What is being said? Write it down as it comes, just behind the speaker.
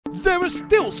There are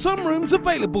still some rooms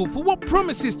available for what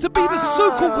promises to be the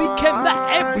soca weekend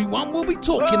that everyone will be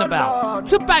talking about.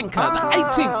 Tabanka, the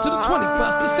 18th to the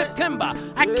 21st of September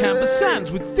at Canvas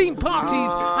Sands with theme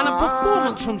parties and a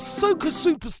performance from soca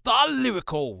superstar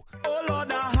Lyrical.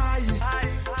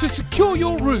 To secure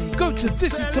your room, go to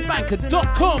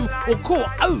thisistabanka.com or call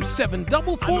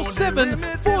 07447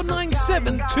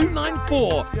 497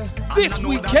 294. This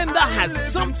weekender has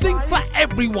something for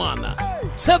everyone.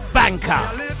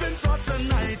 Tabanka.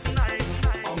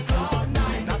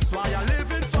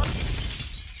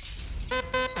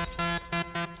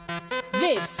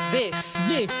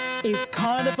 This is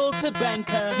Carnival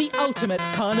Tabanka, the ultimate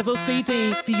carnival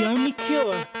CD, the only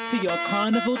cure to your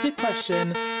carnival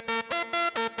depression.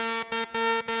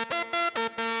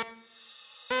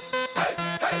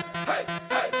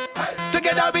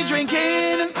 Together we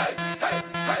drinking,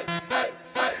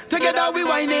 together we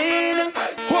whining,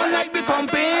 whole night we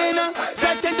pumping,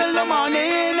 fret until the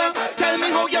morning. Tell me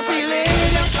how you feeling.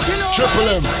 You know Triple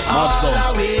M, Mad Sound.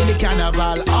 all away in the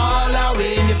carnival, all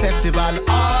away in the festival,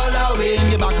 all away in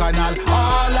the bacchanal,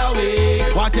 all away.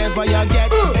 Whatever you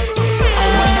get,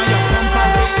 and when on your bumper,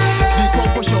 we go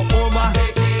push you over,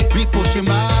 we push you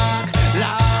back.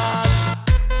 Lord,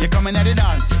 you coming at the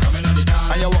dance,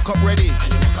 and you walk up ready.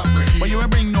 But you ain't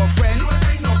bring no friends,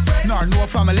 nor no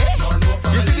family.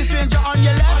 You see the stranger on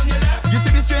your left, you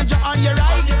see the stranger on your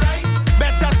right.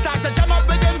 Better start to jam up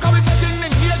with them, cause we fitting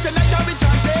in here tonight and we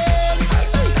chanting.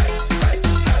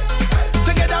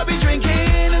 Together we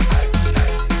drinking,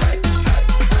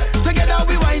 together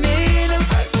we whining,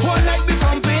 whole night we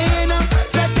pumping,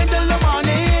 fret until the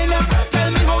morning.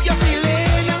 Tell me how you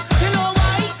feeling. You know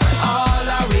why? All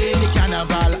away in the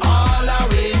carnival, all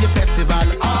away in the festival,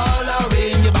 all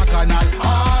away in the bacchanal,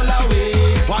 all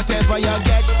away. Whatever you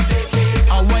get,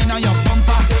 and when on your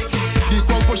bumper, the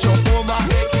crowd push you over,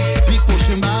 we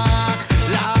pushing back.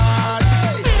 Lord,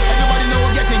 everybody know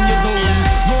get in your zone.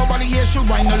 Nobody here should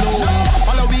whine alone.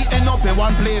 All of we end up in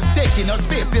one place, taking up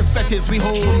space. This fete is we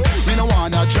home. We no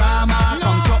want no drama,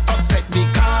 come to upset me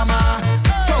karma.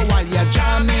 So while you're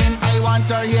jamming, I want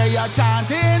to hear you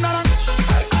chanting.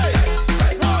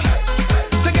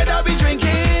 Together we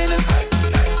drinking,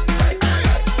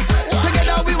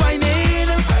 together we whining,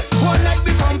 one night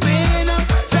we pumping,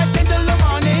 fret until the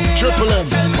morning. Triple M,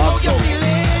 Tell me Mad how you Sound.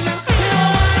 feeling.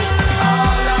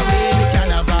 All away in the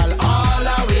carnival, all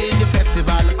away in the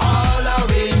festival, all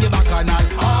away in the bacchanal,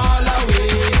 all away.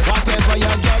 Whatever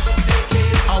you get,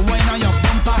 and when on your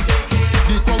bumper,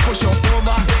 the crowd push you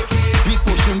over, we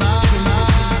pushing back.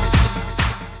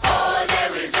 All day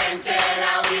we drinking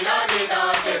and we don't need no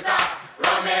chaser.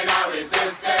 Rum in our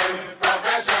system,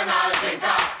 professional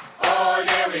drinker. All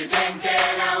day we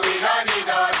drinking and we don't need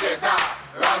no chaser.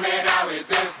 Rum in our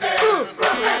system,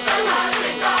 professional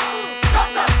drinker.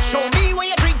 Show me where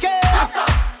you're drinking.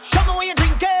 Show me where you're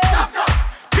drinking.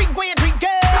 Drink where you're drinking.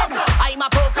 I'm a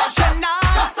professional.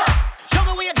 Show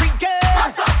me where you're drinking.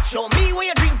 Show me where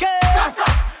you're drinking.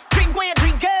 Drink where you're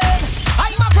drinking.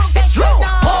 I'm a professional.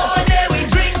 All day we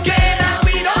drinking and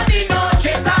we don't need no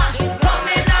chaser. Rum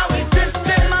in our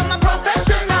system, I'm a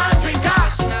professional drinker.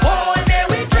 All day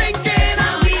we drinking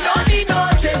and we don't need no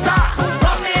chaser.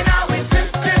 Rum in our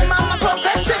system, I'm a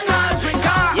professional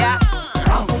drinker. Yeah,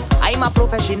 I'm a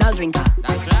professional drinker.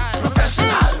 That's right.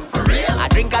 Professional, for real. I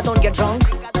drink, I don't get drunk.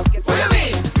 What you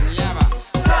mean?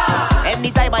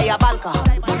 Anytime I have alcohol,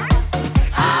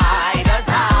 I just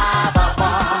have a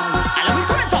ball. And let me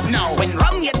turn it up now. When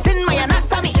rum gets in my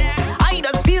anatomy, I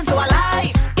just feel so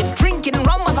alive. If drinking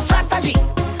rum was a strategy,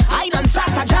 I done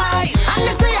strategize. And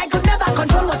they say I could never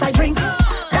control what I drink.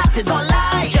 That is all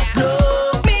lies. Just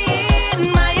look me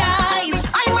in my eyes.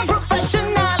 I'm a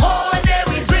professional. All day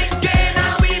we drinking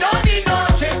and we don't need no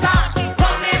chaser.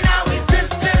 Rum in our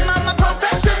system, I'm a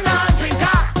professional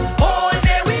drinker. All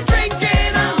day we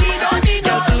drinking and we don't need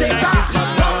no chaser.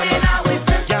 Rum in our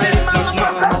system, I'm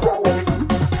a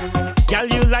Girl,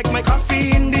 you like my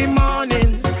coffee in the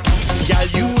morning. Girl,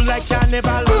 you like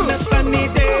carnival on a sunny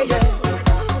day. Yeah.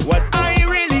 What I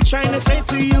really trying to say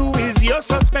to you is you're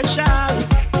so special.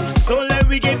 So let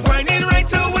me get whining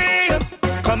right away.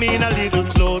 Come in a little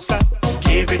closer,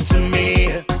 give it to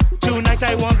me. Tonight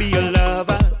I won't be your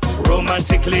lover,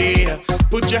 romantically.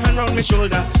 Put your hand on my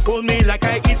shoulder, hold me like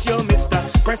it's your mister.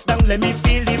 Press down, let me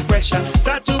feel the pressure.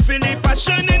 Start to feel the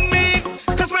passion in me.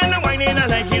 Cause when I'm whining, I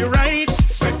like it right.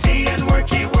 Sweaty and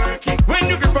worky. When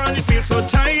you grip on, it feels so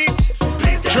tight.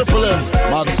 Please get Triple M,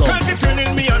 Mad Sound. Cause you're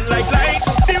turning me on like light.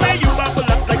 The way you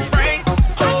bubble up like Sprite.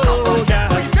 Oh, yeah.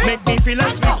 Make me feel a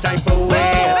sweet type of way.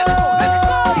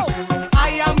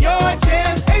 I am your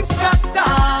gym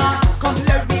instructor. Come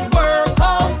let me work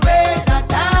out with the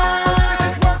time.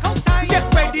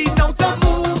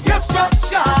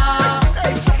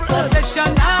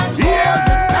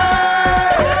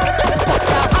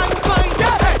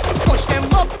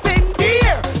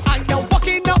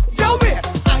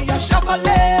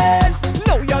 shuffling.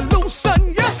 Now you loosen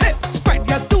your hip, spread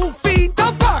your 2 feet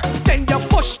apart, then you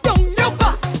push down your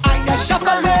back, and you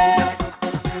shuffling.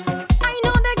 I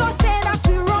know they gon' say that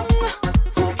we wrong.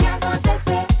 Who cares what they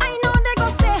say? I know they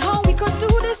gon' say how we could do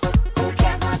this. Who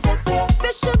cares what they say?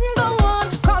 This shouldn't go on,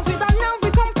 cause we don't have we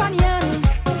companion.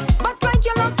 But like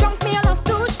you love drunk, me I love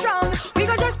too strong. We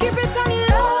gon' just keep it on the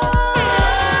low.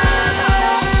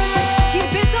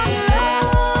 Keep it on the low.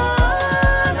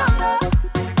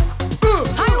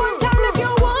 I won't tell if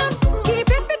you want. Keep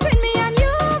it between me and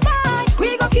you, boy.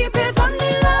 We gon' keep it on the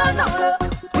low.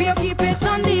 We gon' keep it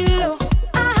on the low.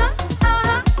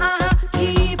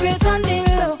 Keep it on the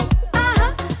low.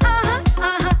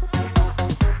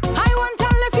 I won't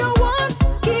tell if you want.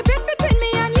 Keep it between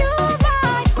me and you,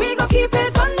 boy. We gon' keep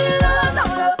it on the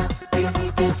low. We gon'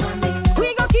 keep it on the low.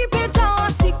 We gon' keep it our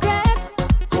secret.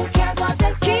 Who cares what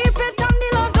they say? Keep it on the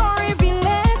low, don't reveal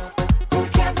it. Who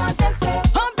cares what they say?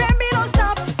 Oh baby, don't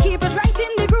stop. Keep it right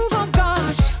in the groove, oh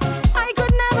gosh. I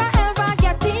could never ever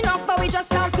get enough, but we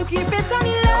just have to keep it on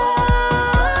the low.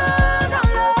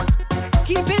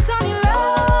 Keep it on the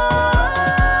low.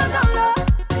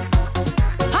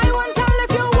 I won't tell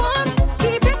if you want.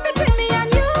 Keep it between me and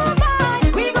you,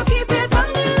 boy. We gon' keep it on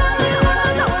the low.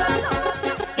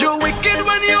 You wicked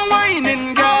when you're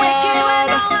whining, girl.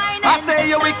 I say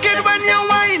you wicked when you're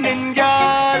whining,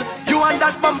 girl. You and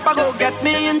that bumper go get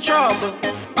me in trouble.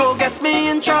 Go get me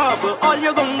in trouble. All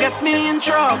you gon' get me in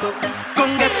trouble.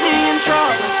 Gon' get me in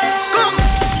trouble. Come.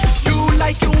 You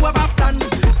like you have a plan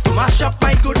to mash up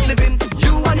my good living.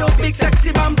 You and your big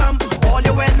sexy bam bam. All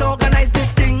you well organize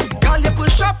this thing. Girl, you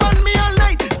push up on me all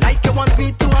night. Like you want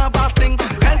me to have a fling.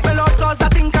 Help me Lord, cause I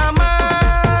think I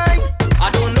might. I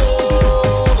don't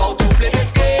know how to play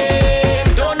this game.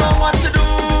 Don't know what to do.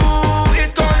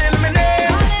 It calling my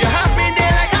name. You have me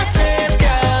there like a slave,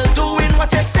 girl, doing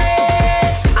what you say.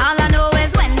 All I know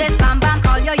is when this bam bam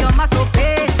call you, you must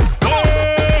obey.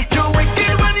 You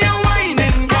wicked when you're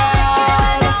whining,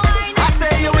 girl. I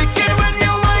say you wicked when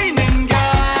you're whining,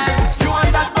 girl. You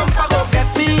and that bumper go get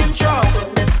me in trouble.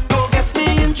 Go get me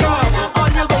in trouble. All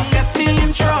you gon' get me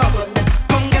in trouble.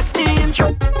 Gon' get me in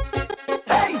trouble.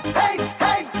 Hey, hey,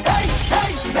 hey, hey,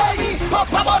 hey, hey. Pop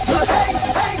a bottle. Hey,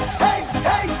 hey, hey,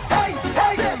 hey, hey,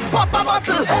 hey. Pop a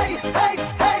bottle. Hey, hey,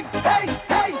 hey, hey,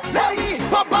 hey, hey.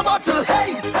 Pop a bottle.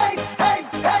 Hey, hey, hey,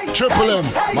 hey. Triple M,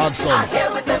 Mad Soul. I'm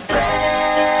here with a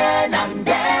friend and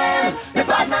them. We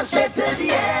partner straight till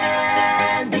the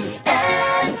end, the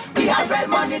end. We have real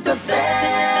money to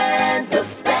spend, to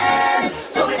spend.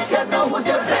 So if you know who's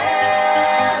your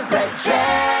real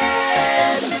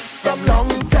brethren, from long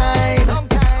time,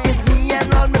 it's me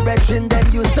and all my brethren.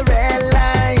 Them used to real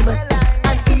lime,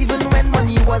 and even when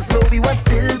money was low, we was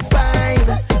still fine.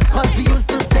 Cause we used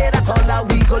to say that all that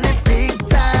we go live big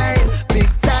time, big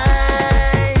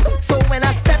time. So when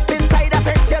I step inside of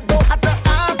it, you don't have to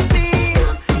ask me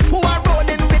who I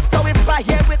rolling with or if I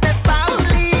here with my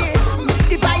family.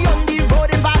 If I on the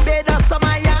road in Barbados or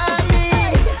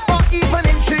Miami or even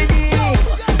in Trinidad,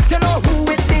 you know who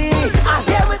with me. I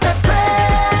here with a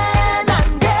friend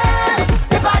and them.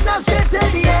 We partner straight till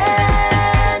the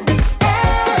end, the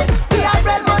end. We have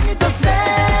real money to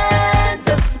spend,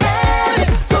 to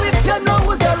spend. So if you know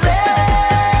who's your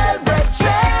real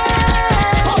brethren,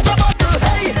 pop a bottle,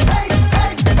 hey, hey,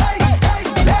 hey, hey, hey,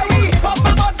 hey. Pop a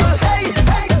bottle, hey,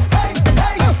 hey, hey,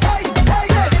 hey, hey,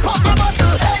 hey. Pop a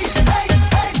bottle, hey, hey,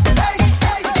 hey, hey,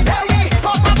 hey, hey.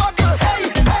 Pop a bottle, hey,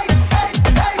 hey, hey,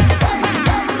 hey, hey.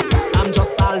 I'm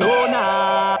just a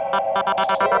loner.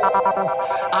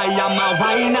 I am a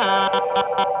whiner.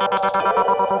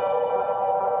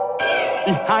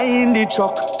 Behind the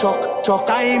truck,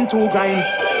 time to grind.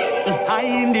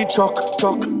 Behind the truck,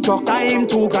 time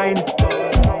to grind.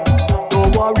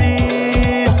 Don't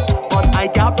worry, but I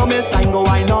can't promise I ain't go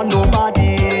wine on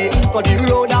nobody. Cause the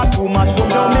road have too much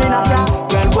woman. You mean I can't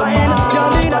well wine? You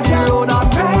mean I can't road have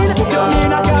too much woman? You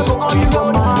mean I can't go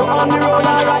on the road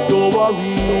alright? Don't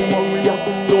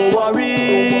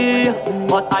worry,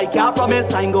 but I can't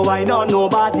promise I ain't go wine on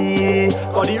nobody.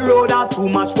 Cause the road have too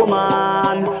much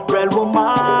woman. Real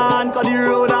woman, cause the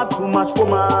road have too much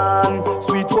woman.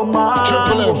 Sweet woman,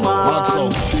 Triple M, Mad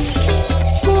Soul.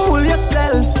 Fool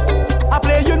yourself. I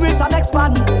play you with an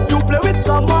ex-man. You play with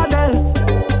someone else.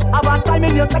 Have a time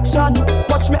in your section.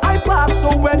 Watch me I park,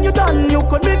 so when you done, you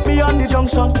could meet me on the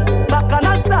junction. Back and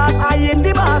I'll start, I in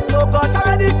the mass, so gosh, I'm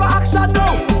ready for action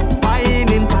now.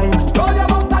 Fine in time. Roll your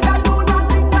bumper, girl, do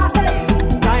nothing,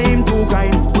 time to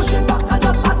grind. Push it back and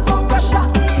just add some pressure.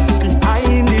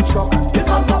 Behind the truck, it's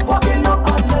not stop walking up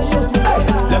attention. Hey,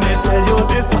 let me tell you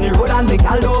this, on the road and the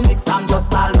gal don't mix, I'm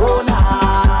just a loner.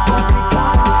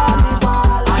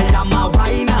 I am a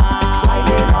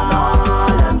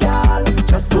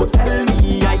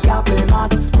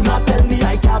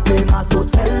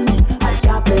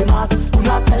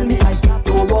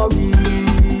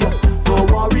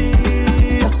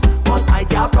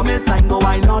no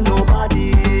wine on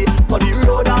nobody. Cause the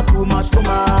road are too much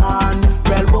woman.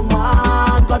 Well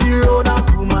woman, cause the road are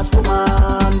too much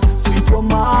woman. Sweet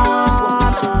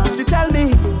woman. She tell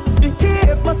me,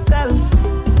 behave myself,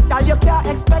 that you can't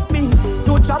expect me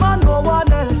to jam on no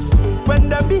one else. When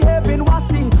them behaving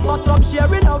wassy, but I'm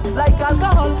sharing out like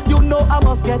alcohol. You know I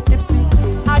must get tipsy.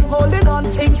 I holding on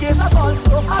in case I fall.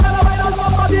 So I gotta wine on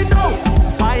somebody know.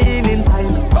 Wine in time.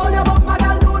 Roll your bumper,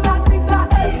 girl, do not linger.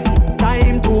 Hey.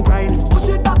 Time to grind. Push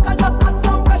it back and just add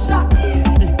some pressure.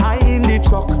 Behind the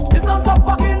truck, it's not so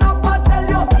fucking up, I tell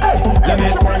you. Hey. Let me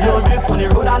tell you this on the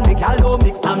road and make a low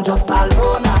mix. I'm just alone.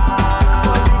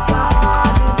 For the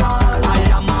carnival, I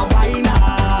am a whiner.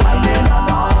 Whining on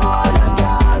all the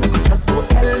girl. Just don't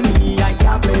tell me I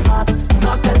can't play mass.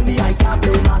 Not tell me I can't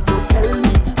play mass. Don't tell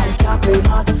me I can't play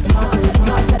mass.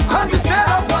 On the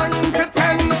scale of 1 to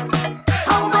 10,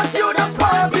 how much you just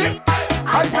party?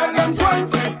 I tell them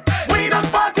 20. We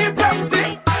just party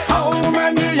plenty. How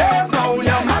many years now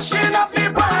you're mashing up the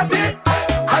party?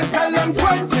 I tell them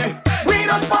 20. We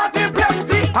just party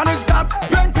plenty. And it's that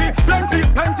plenty, plenty,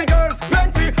 plenty girls,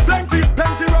 plenty, plenty,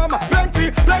 plenty rum,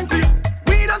 plenty, plenty.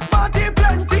 We just party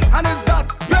plenty. And it's that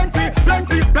plenty,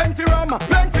 plenty, plenty rum,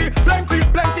 plenty, plenty,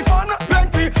 plenty fun,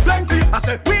 plenty, plenty. I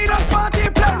said we just party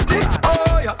plenty.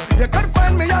 Oh yeah, you can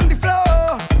find me on the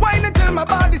floor, whining till my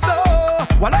body sore.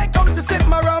 When I come to sip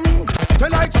my rum,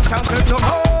 till I just can't take no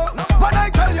more. When I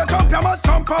tell you jump, you must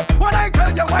jump up. When I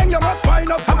tell you wine, you must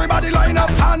wind up. Everybody line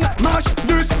up and mash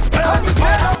this place. On the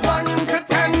scale of 1 to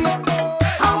 10,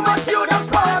 how much you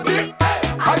just party?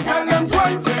 I tell them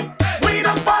 20. We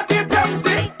just party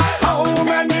plenty. How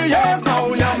many years now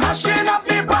you're mashing up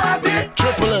the party?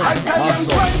 Triple M, I tell them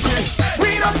 20.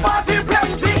 We just party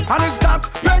plenty. And it's that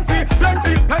plenty,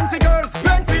 plenty, plenty girls,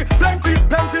 plenty, plenty,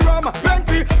 plenty rum,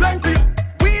 plenty, plenty.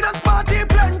 We just party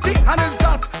plenty. And it's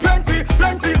that plenty,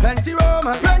 plenty, plenty rum,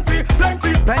 plenty,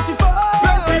 plenty, plenty fun,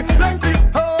 plenty, plenty.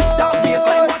 That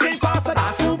baseline walking faster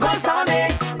than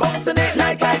supersonic, bouncing it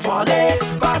like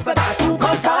hydraulics. Faster than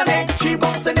supersonic, she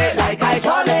bouncing it like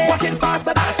hydraulics. Walking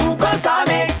faster than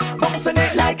supersonic, bouncing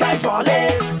it like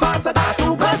hydraulics. Faster than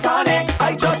supersonic,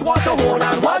 I just want to hold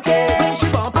and walk it. When she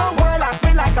bump her whirl and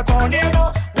spin like a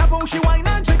tornado. Love how she whine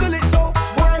and jiggle it so.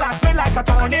 Whirl and spin like a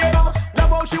tornado.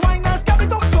 Love how she whine and scab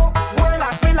it up so. Whirl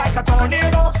and spin like a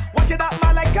tornado. Walk it up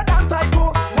man like a dance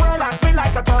psycho. Whirl and spin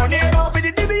like a tornado. With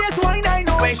the DBS whine I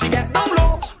know. When she get down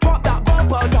low, drop that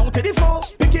bumper down to the floor.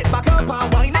 Pick it back up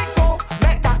and whine next so.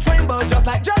 Make that tremble just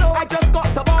like Jello. I just got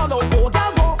to ball out, go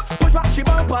gamble. Push back she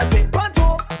bumper, take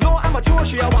panto. No amateur,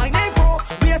 she a whining pro.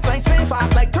 Baseline spin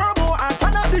fast like turbo and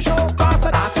turn up the show.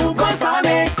 Faster than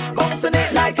supersonic, bouncing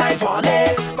it like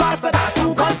hydraulics. Faster than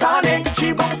supersonic,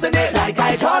 she bouncing it like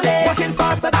hydraulics. Walking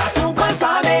faster than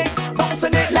supersonic,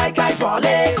 bouncing it like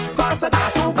hydraulics. Faster than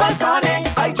supersonic,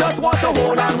 I just want to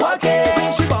hold and work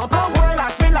it. She bump her whirl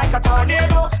and spin like a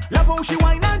tornado. Love how she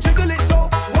whine and jiggle it so.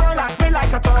 Whirl and spin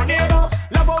like a tornado.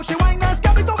 Love how she whine and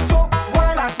scab it up so.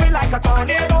 Whirl and spin like a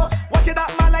tornado. Walk it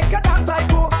up man like a dance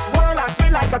psycho. Whirl and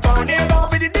spin like a tornado.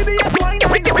 With the DBS whine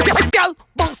and Girl,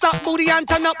 bounce that booty and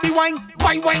turn up the wine.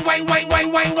 Wine, wine, wine, wine,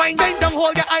 wine, wine, wine. Bend down,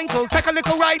 hold your ankle, take a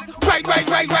little ride. Ride, ride,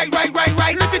 ride, ride, ride, ride,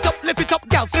 ride. Lift it up,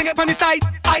 girl, fling it from the side.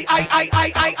 I.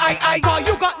 Cause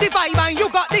you got the vibe and you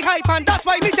got the hype and that's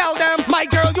why me tell them, my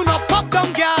girl, you not pop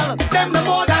them, girl. Them no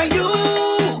more than you.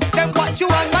 Them what you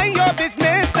and mind your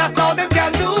business, that's all them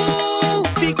can do.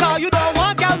 Because you don't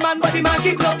want girl man, but the man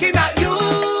keep looking at you.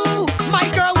 My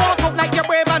girl, walk out like you're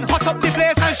brave and hot up the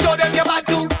place and show them your bad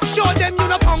too. Show them you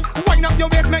no punk. Wind up your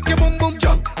waist, make your boom boom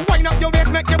jump. Wind up your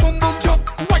waist, make your boom boom jump.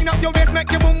 Wind up your waist, make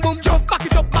your boom boom jump. Back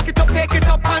it up, take it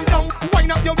up and down.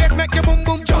 Wind up your waist, make your boom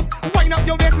boom jump. Wind up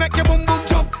your waist, make your boom boom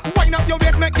jump. Wind up your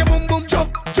waist, make your boom boom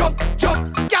jump, jump,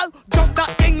 jump. Gal, jump that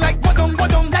thing like wadum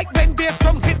wadum, like when bass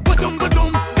drum hit badum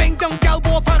badum. Bang down, gal,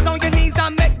 both hands on your knees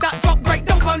and make that drop right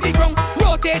down on the ground.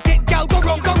 Rotate it, gal, go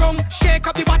round, go round. Shake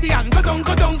up the body and go down,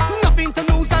 go down. Nothing to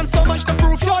lose and so much to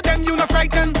prove. Show them you not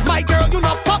frightened. My girl, you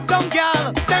not pop down,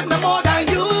 gal. Them no more than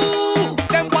you.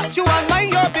 Them what you and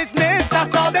mind your business.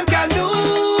 That's all them can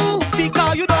do.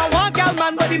 Because you don't want gal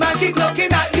man, but the man keep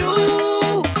looking at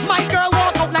you. My girl,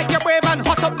 walk out like you're brave and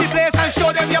hot up the place and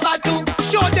show them your bad too.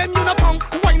 Show them you no punk.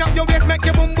 Wind up your waist, make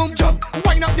your boom boom jump.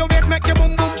 Wind up your waist, make your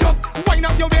boom boom jump. Wind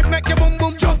up your waist, make your boom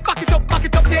boom jump. Back it up,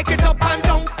 take it up and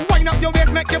down. Wind up your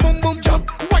waist, make your boom boom jump.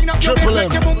 Wind up your waist,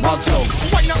 make your boom boom jump.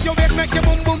 Wind up your waist, make your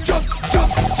boom boom jump,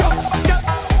 jump, jump, jump.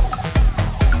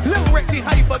 Lil Rick the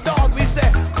hyper dog, we say,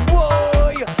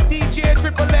 whoa, DJ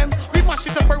Triple M. We mash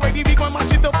it up already, we gon'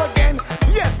 mash it up again.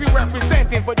 Yes, we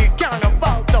representing for the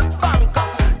carnival, the Bangkok.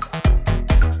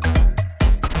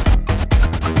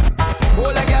 All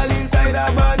a girl inside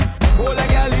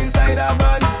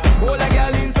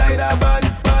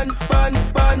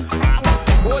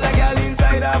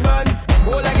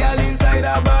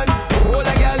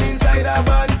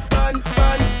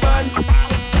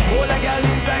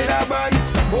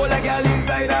All a girl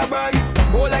inside a band.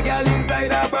 All a girl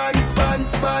inside a band. Band.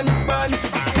 All a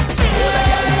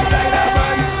girl inside a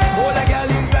band. All a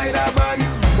girl inside a band.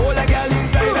 All a girl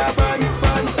inside a band.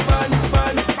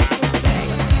 Band.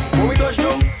 When we touch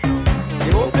down, the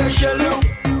whole place shell down.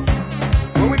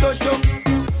 When we touch down,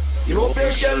 the whole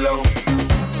place shell down.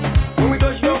 When we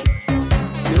touch down,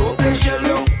 the whole place shell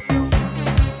down.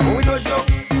 When we touch down,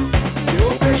 the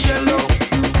whole place shell down.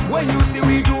 When you see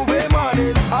we Juve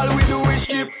morning, all we do is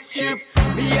chip.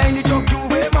 Behind the truck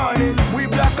Juve morning, we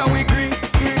black and we green,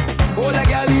 see. All a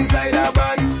girl inside a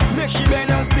band, make she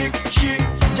bend and stick, she.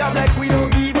 Job like we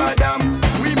don't give a damn,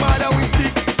 we mad and we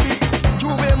sick.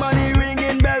 Juve money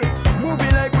ringing bell,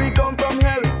 moving like we come from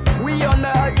hell. We under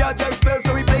a jab spell,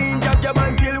 so we playing jab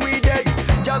until we dead.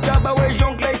 Jab away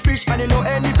junk like fish, and you know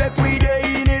any pet we dey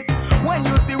in it. When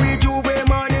you see we Juve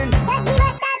morning, that's the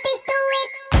most selfish to it.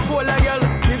 All a girl,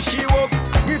 give she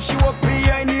walk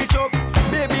behind the truck.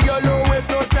 Baby girl, don't waste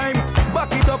no time.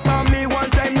 Back it up on me one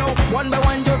time now. One by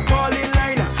one, just fall in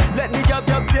line. Let me jab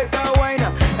take a wine.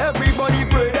 Everybody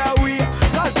afraid that we,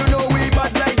 cause you know we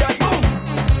bad like that. Boom.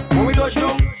 When we touch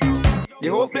down, the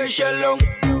whole place shell down.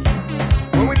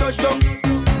 When we touch down,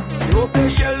 the whole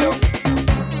place shell down.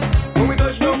 When we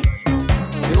touch down,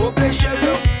 the whole place shell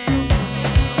down.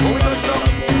 When we touch down,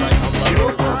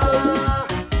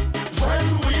 when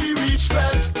we reach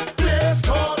fence, place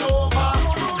all over.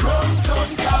 Crumpton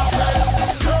carpet,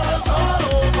 girls all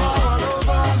over.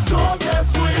 Don't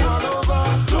test we all over.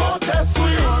 Don't test we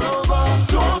all over.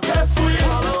 Don't test we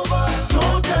all over.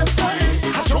 Don't test we.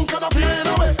 I drunk and I feeling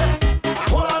away. I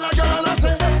hold on a girl and I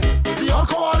say, the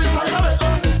alcohol inside of it.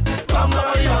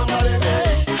 Bambali.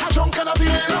 I drunk and I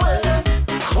feeling away.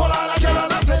 I hold on a girl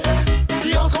and I say,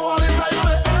 the alcohol inside of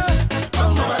it.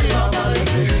 Bambali.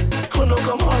 Who no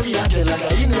come hurry again like I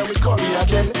in here with Curry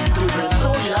again. Different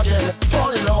story again.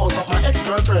 Fall in the house of my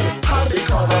ex-girlfriend. All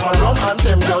because of a rum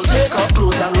anthem. Girl take off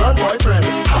clothes and run boyfriend.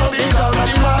 All because of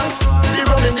the mask. The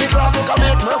rum in the glass who can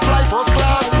make me fly first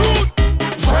class.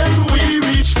 When we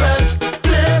reach fence,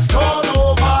 place all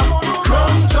over.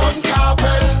 Crumpton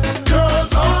carpet,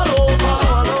 girls all over.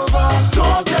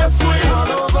 Don't test we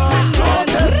all over. Don't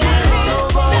test we all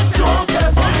over. Don't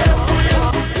test we.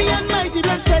 Me and Mighty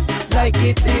blessed like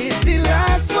it is the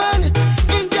last one.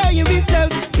 Enjoying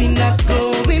myself, we not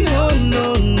going home,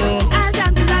 no. I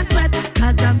got the last sweat,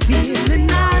 cause I'm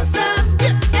feeling awesome.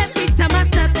 Every time I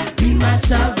step, we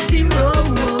mash up the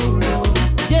road.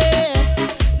 Yeah,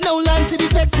 no land to be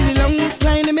fed, see the longest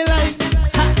line in my life.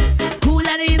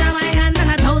 Cooler in my hand and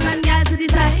 1,000 girls to the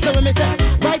side. So when me say,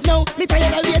 right now, me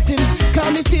tired of waiting,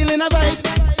 cause me feeling a vibe.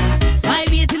 Why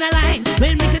wait in a line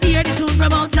when we could hear the tune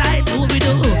from outside? So we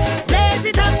do blaze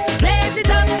it up.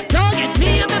 Don't get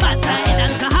me on my bad side.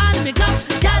 Alcohol in me cup,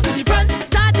 girl to the front.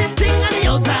 Start this thing on the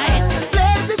outside.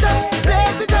 Blaze it up,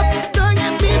 don't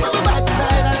get me from my bad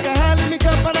side. Alcohol in me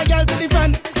cup and a girl to the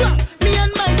front. Me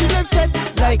and Mighty blessed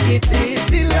like it is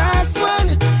the last one.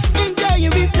 Enjoying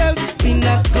myself, we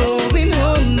not going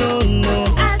home, no.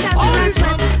 I got the last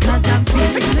sweat, cause I'm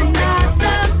feeling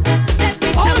awesome.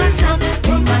 Every time I stop,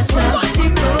 we mash up the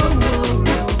road.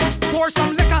 Pour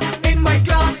some liquor in my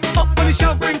glass. Up on the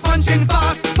shelf, bring punching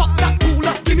fast. Pop that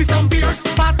cooler, give me some beers.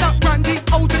 Pass that brandy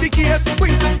out of the case.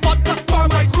 Bring some vodka for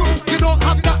my crew. You don't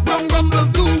have that rum will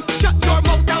do. Shut your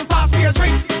mouth and pass me a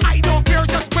drink. I don't care,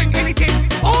 just bring anything.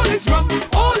 All is rum,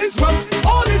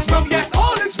 yes,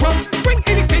 all is rum. Bring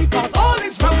anything, cause all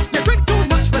is rum. You drink too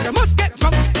much, but you must get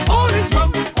drunk. All is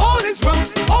rum,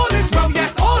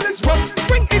 yes, all is rum.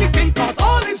 Bring anything, cause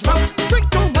all is rum. Drink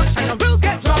too much and you will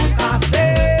get drunk. I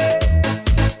say,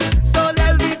 so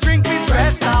let me drink this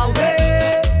stress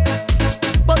away.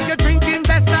 But you're drinking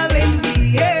vessel in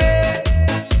the air.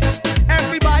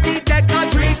 Everybody take a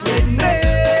drink with me.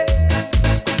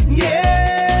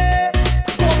 Yeah.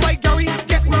 Go by Gary,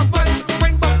 get one punch.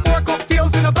 Bring back 4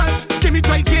 cocktails in a bunch. Give me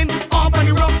dry gin, all on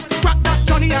the rocks. Crack that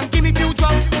Johnny and give me few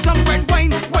drops. Some red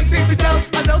wine, white St. Fidel.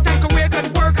 A little tank away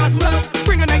can work as well.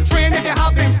 Bring a night train if you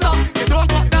have them stuff. You don't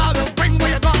got that, will bring what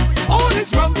you got. All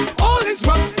is rum, yes,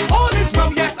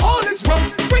 all is rum.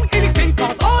 Bring anything,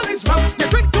 cause all is rum. You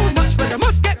drink too much, but you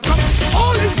must get drunk.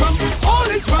 All is rum, yes, all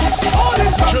is rum.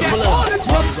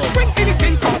 Bring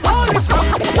anything, cause all is rum.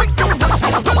 Drink too much,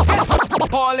 and you will get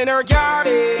drunk. All in her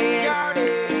garden.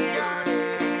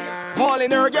 All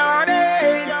in her garden.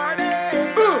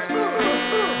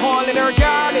 All in her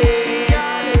garden.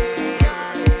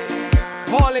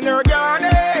 All in her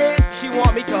garden. She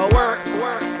want me to work.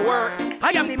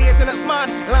 I am the maintenance man,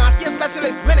 last year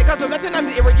specialist. When it comes to wetting, I'm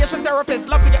the irrigation therapist.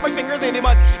 Love to get my fingers in the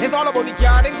mud. It's all about the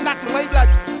garden, not in my blood.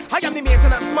 I am the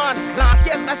maintenance man, last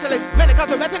year specialist. Medical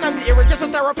veteran, I'm the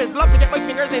irrigation therapist. Love to get my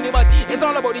fingers in it, but it's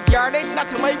all about the garden, not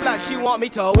to my blood. She want me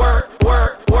to work.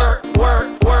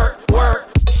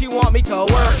 She want me to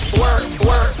work.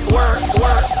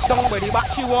 Don't worry back,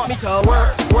 she want me to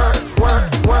work.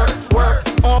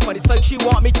 On for the side, she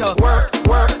want me to work.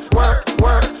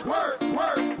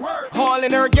 All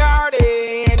in her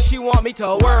garden, she want me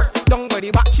to work. Don't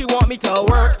worry back, she want me to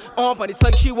work. On for the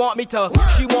side, she want me to.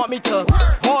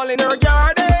 All in her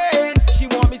garden, she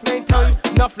want me spend time.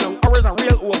 Enough long hours a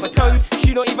real overtime.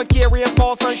 She don't even care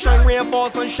rainfall, sunshine.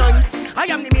 I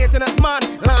am the maintenance man,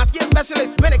 last year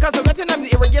specialist. Medical veteran, I'm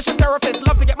the irrigation therapist.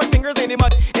 Love to get my fingers in the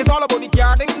mud. It's all about the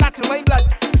garden, not in my blood.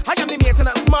 I am the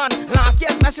maintenance man, last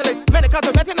year specialist. Medical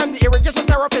veteran, I'm the irrigation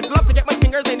therapist. Love to get my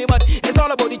fingers in the mud. It's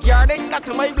all about the garden, not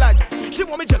in my blood. She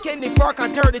want me to in the fork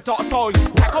and turn it to soil.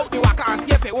 Whack out the whacker and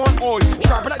see if it won't oil.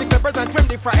 Sharpen up the peppers and trim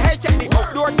the fry. Hey, check the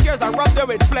outdoor tears and rub them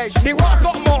with flesh. The rocks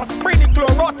got moss, spray the glow,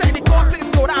 rotate the caustic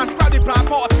soda and scrap the plant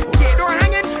paws. Get door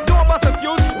hanging, don't bust a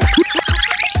fuse.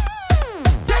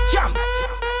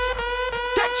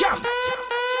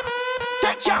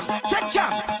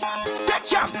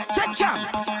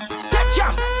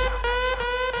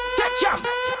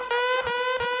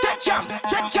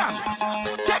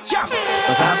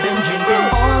 Cause I've been drinking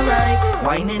all night,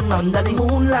 whining under the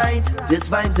moonlight. This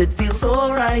vibes, it feels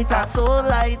so right, so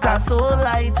light.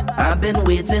 I've been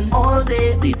waiting all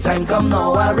day, the time come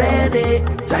now already.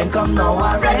 I'm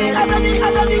ready.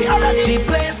 The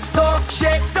place don't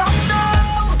shake down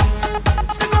now.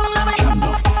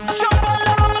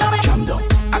 Jump down.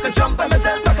 I can jump by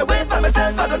myself, I can wait by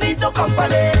myself, I don't need no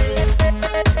company.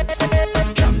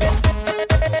 Jump down.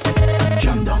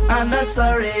 I'm not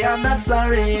sorry.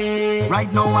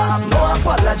 Right now I have no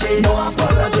apology for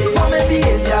my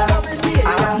behavior.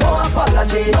 I have no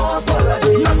apology,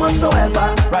 none whatsoever.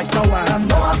 Right now I have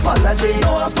no apology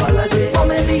for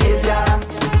my behavior.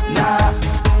 Nah.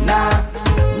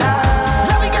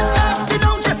 Let me get nasty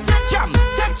now, just take jam.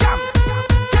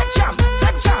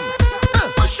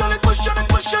 Push on it, push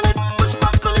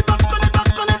back on it.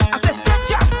 I said take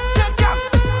jam,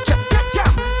 just take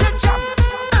jam.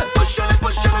 Push on it,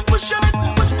 push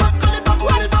back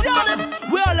on it.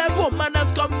 We all have woman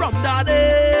that's come from daddy.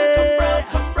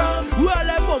 We all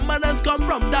have woman that's come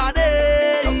from daddy.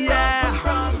 Yeah.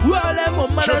 We all have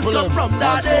woman that's come from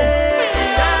daddy.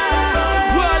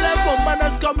 We all have woman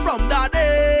that's come from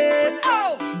daddy.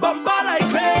 Bumper like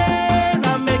rain,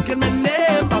 I'm making a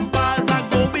name. Bumpers are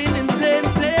going insane.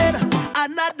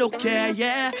 And I don't care,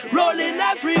 yeah. Rolling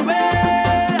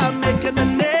everywhere, I'm making a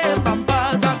name.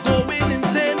 Bumpers are going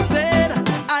insane.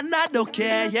 And I don't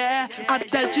care, yeah. I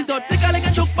tell you don't think I like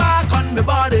a choke back on my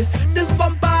body. This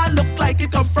bumper look like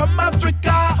it come from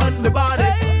Africa on my body.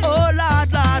 Oh lord.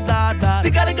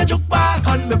 Think I like a choke back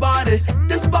on my body.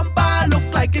 This bumper look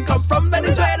like it come from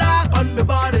Venezuela on my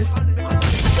body.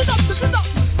 Set it up.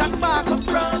 Tack back up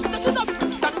front. Set it up.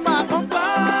 Tack back up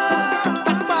front.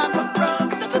 Tack back up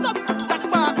front. Set it up. Tack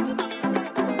back.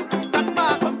 Tack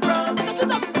back up front. Set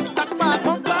it up. Tack back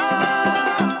up front.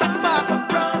 Tack back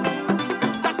up front.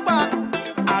 Tack back.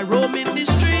 I roam in the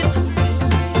street,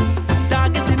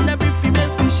 targeting every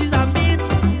female species I meet.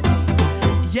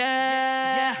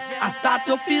 Yeah, I start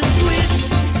to feel sweet.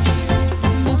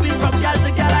 Moving from girl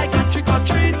to girl like a trick or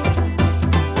treat.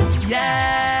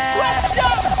 Yeah.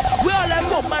 Question. We all have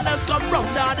woman that's come from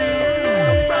daddy.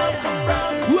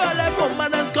 We all have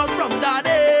woman that's come from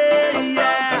daddy.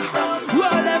 Yeah. We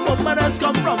all have woman that's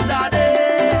come from daddy.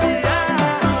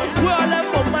 Yeah. We all have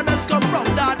woman that's come from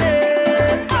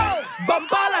daddy.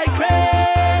 Bumper like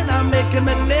rain, I'm making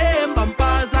my name.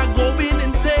 Bumpers are going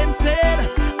insane.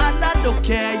 And I don't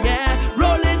care, yeah.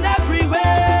 Rolling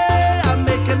everywhere, I'm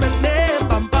making my name.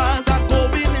 Bumpers are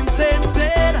going insane.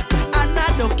 And I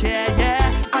don't care, yeah.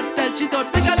 I tell you don't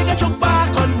think I like a choke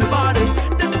back on my body.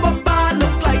 This bumper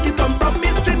look like it come from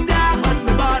East India on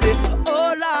my body.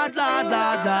 Oh lord.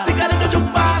 Think I like a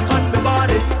choke back on my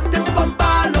body. This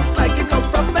bumper look like it come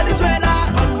from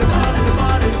Venezuela on my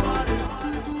body.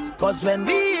 Cause when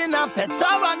we in a feta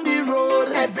on the road,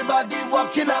 everybody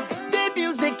walking up. The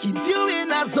music keeps you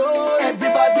in a zone.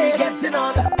 Everybody getting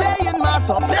on, playing mass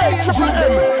or playing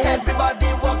juvenile. Everybody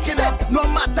walking up, no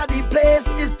matter the place.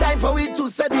 It's time for we to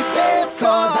set the pace.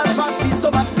 Cause I never see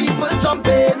so much people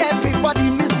jumping. Everybody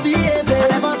misbehaving. I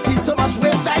never see so much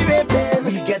waist gyrating.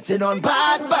 We getting on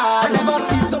bad. I never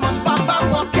see so much bam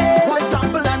walking. One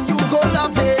sample and you go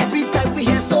love it. Every time we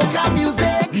hear soca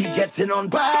music, we getting on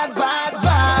bad.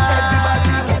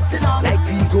 Everybody getting on like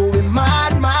we going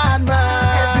mad.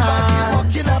 Everybody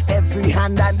walking up, every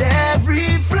hand and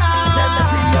every fly. Let me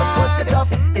see you put it up.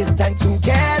 It's time to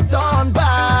get on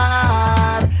bad.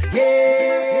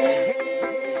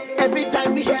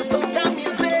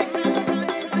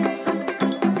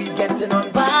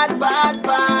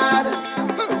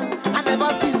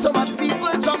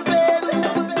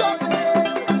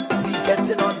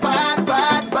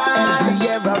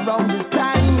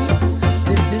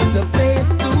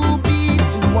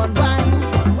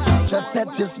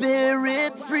 Set your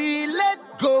spirit free,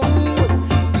 let go.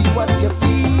 Be what you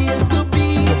feel to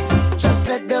be. Just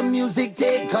let the music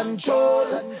take control.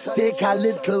 Take a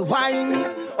little wine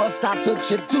or start to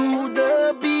chip to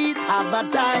the beat. Have a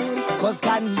time, cause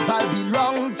carnival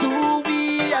belong to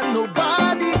we, and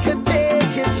nobody can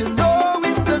take it. You know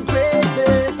it's the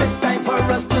greatest. It's time for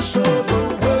us to show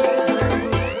the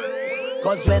world.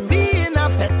 Cause when we in a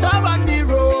fete or on the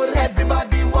road,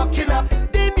 everybody walking up.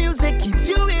 The music keeps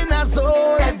you in a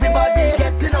zone. Everybody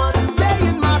getting on,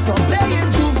 playing mass or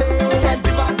playing juve.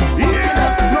 Everybody walking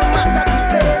up, no matter the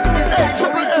place. It's time for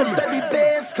we to set the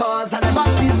pace. Cause I never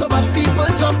see so much people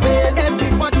jumping.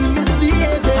 Everybody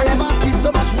misbehaving. I never see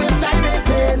so much waist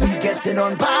gyrating. We getting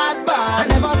on bad. I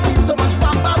never see so much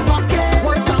bamba walking.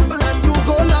 One sample and you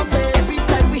go love it. Every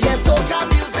time we hear soca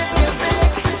music.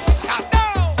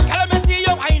 Can me see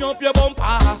you wind up your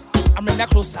bumper? I'm bring that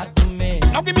closer to me.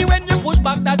 Now give me when you push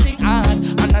back that thing hard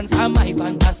and answer my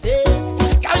fantasy.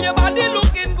 Girl, your body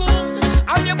looking good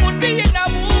and you put me in a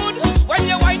mood. When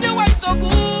you wine so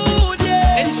good,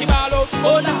 yeah. Then she ball up,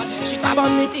 oh Lord. She grab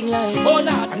on me thing like, oh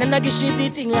Lord. And then I give she the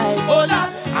thing like, oh Lord.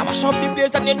 I mash up the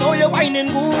place and you know you're whining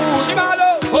good. She ball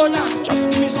up, oh Lord. Just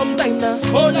give me some time now,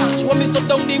 oh Lord. She want me stop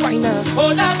down the wine now,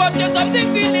 oh Lord. But there's something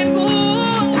feeling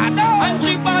good. And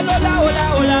she ball, hola, hola,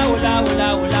 hola, hola, hola,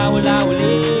 hola, hola,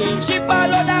 hola. She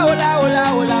ball, hola, hola, hola,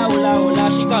 hola, hola, hola.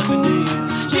 She call me name.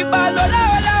 She ball, hola,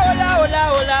 hola, hola, hola,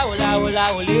 hola, hola, hola,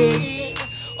 hola.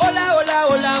 Hola, hola,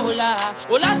 hola, hola,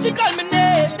 hola. She call me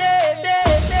name.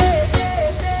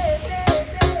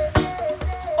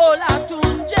 Hola,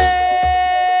 Tunje.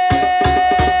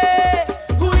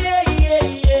 Ooh, yeah, yeah,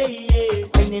 yeah, yeah.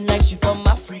 Whining like she from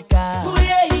Africa. Ooh,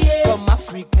 yeah, yeah. From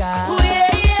Africa. Ooh, yeah,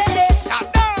 yeah.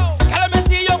 Girl, me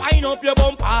see you wind up your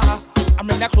bumper. I'm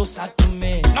bring that closer to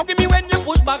me. Now give me when you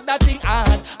push back that thing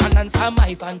hard and answer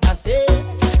my fantasy.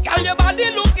 Girl, your body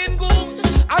looking good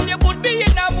and you put me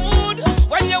in a mood.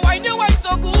 When you wine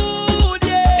so good,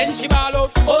 yeah. Then she ball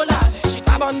out, oh Lord. She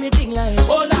grab on me thing like,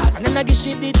 oh Lord. And then I give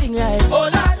she the thing like, oh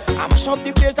Lord. I mash up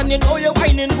the place and you know you're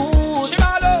whining good. She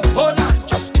ball out, oh Lord.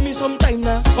 Just give me some time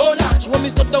now, oh Lord. She want me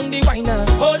stop down the wine now,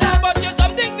 oh Lord. But there's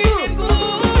something feeling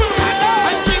good.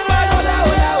 And she ball, hola,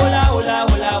 hola, hola, hola,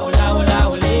 hola, hola, hola,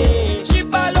 hola. She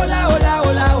ball, hola, hola,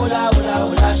 hola, hola, hola,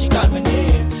 hola. She call me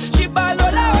name. She ball,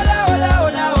 hola, hola, hola,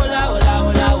 hola, hola, hola,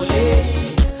 hola, hola.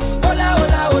 Hola,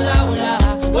 hola, hola, hola,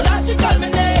 hola. She call me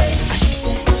name.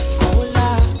 Hola,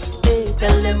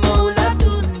 tell them hola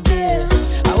tunde,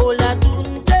 hola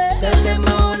tunde. Tell them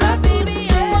hola baby,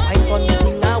 I want you,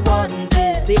 I want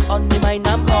it. Stay on the mind,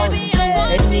 I'm on it.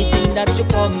 Anything that you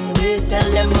come with,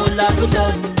 tell them hola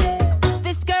tunde.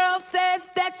 This girl says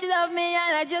that she love me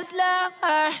and I just love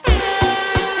her.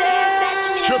 She says that she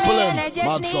needs Triple me M, and I just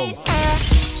mad need song. her.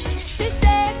 She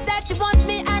says that she wants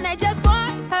me and I just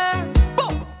want her.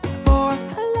 For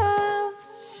her love,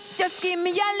 just give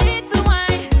me a little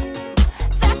wine.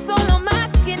 That's all I'm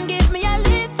asking. Give me a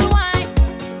little wine.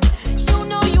 You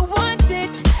know you want it.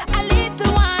 A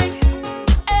little wine.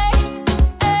 Hey,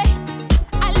 hey,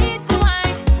 a little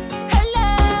wine. Her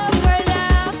love.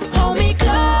 Hold me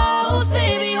close,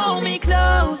 baby, hold me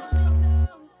close.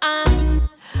 I'm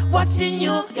watching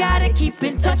you, gotta keep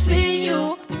in touch with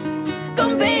you.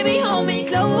 Come, baby, hold me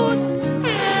close.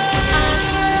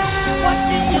 I'm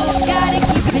watching you, gotta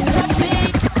keep in touch with you.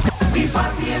 We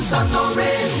party in sun or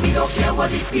rain, we don't care what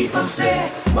the people say.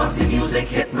 Once the music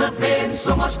hit my veins,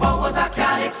 so much powers I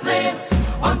can't explain.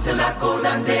 Until that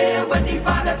golden day when the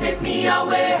Father take me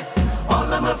away,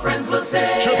 all of my friends will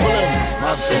say, Triple M,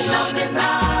 mad song.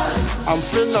 phenomenal. I'm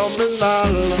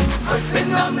phenomenal. I'm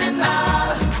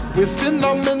phenomenal. We're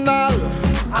phenomenal.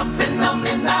 I'm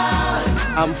phenomenal.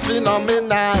 I'm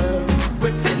phenomenal.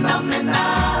 We're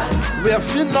phenomenal. We're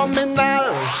phenomenal.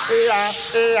 Yeah,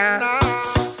 yeah.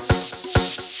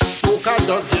 Soca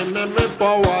does give me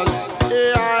powers.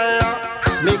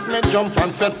 Yeah. Make me jump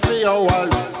and fet 3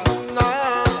 hours.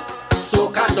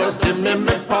 Soca does give me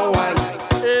powers.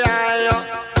 Yeah.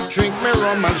 Drink me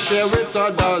rum and share with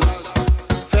others.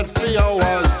 Fet 3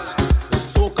 hours.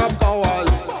 Soca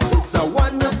powers. It's a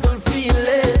wonderful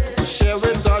feeling to share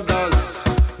with others.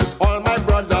 All my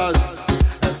brothers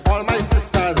and all my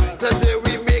sisters. Today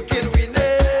we making we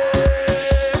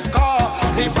name.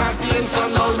 We party in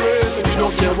sun or rain. We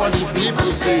don't care what the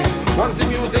people say. Once the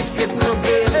music hit my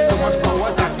veins, so much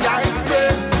powers I can't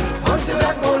explain. Until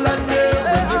I go and day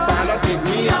when the Father take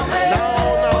me away. No.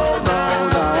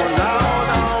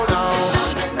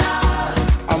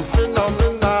 I'm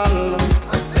phenomenal.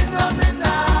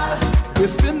 We're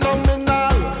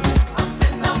phenomenal.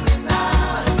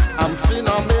 I'm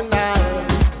phenomenal.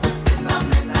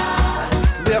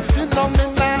 We're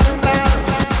phenomenal.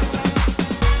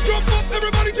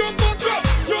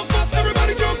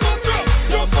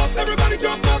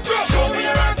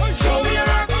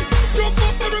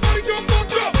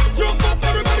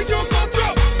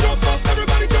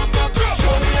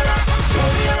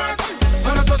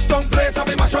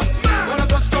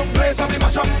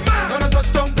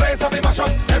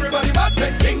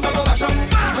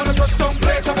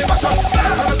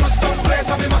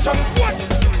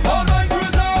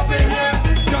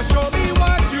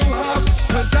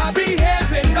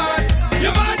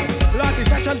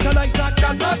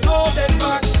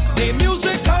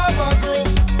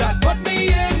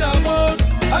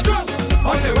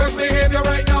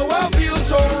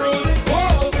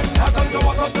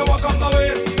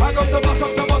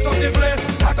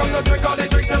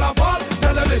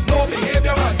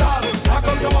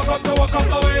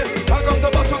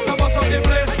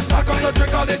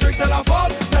 all they drink till I fall.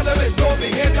 Tell them it's no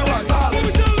behavior at all.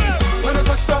 When I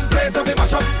touch down place, I be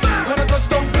mash up. When I touch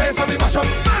down place, I be mash up.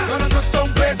 When I touch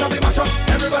down place, I be mash up.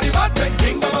 Everybody bad, then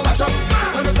King Baba mash up.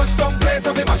 When I touch down place,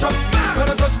 I be mash up. When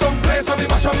I touch down place, I be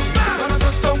mash up. When I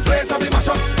touch down place, I be mash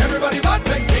up. Everybody bad,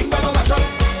 then King Baba mash up.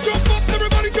 Jump up,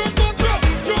 everybody jump up, drop.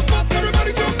 Jump up,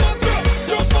 everybody jump up, drop.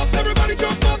 Jump up, everybody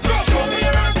jump up, drop. Show me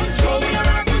your act, show me your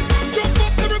act. Jump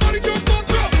up, everybody jump up,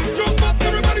 drop. Jump up,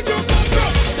 everybody jump up,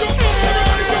 drop. Jump up,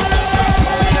 everybody jump up, drop.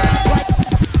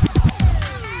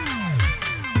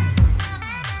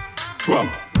 Rum.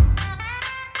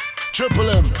 Triple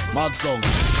M, mad song.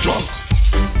 Drunk.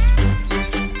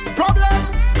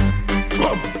 Problems.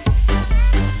 Rum.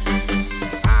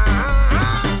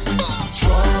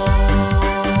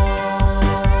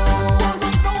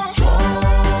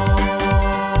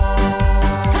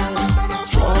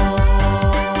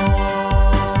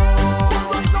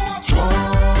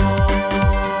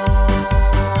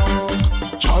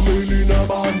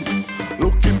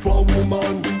 Looking for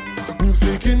woman,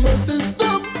 music in my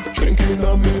system, drinking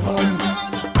on me hand.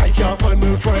 I can't find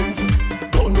my friends,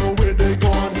 don't know where they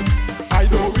gone. I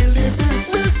don't really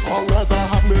business, long as I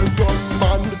have me run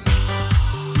band.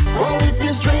 Well, if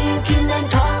you're drinking and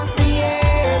count me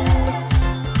in,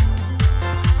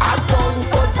 I'm down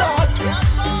for that.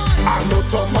 I know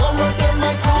tomorrow they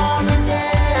might call me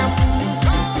name.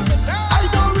 I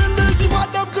don't really give a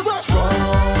damn 'cause I'm strong.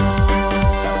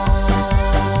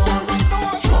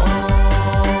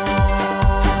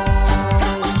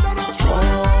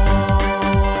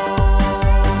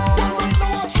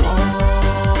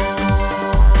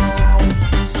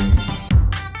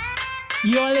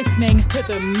 You're listening to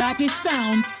the maddest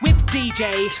sounds with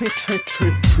DJ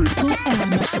Triple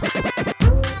M.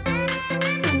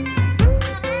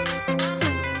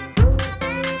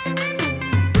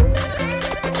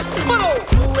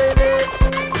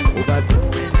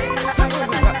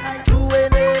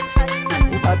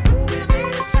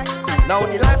 Now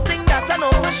the last thing that I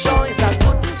know for sure is I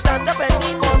couldn't stand up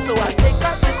anymore, so I take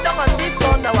a sit down on the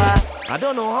floor now. I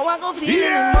don't know how I gon' feel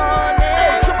in the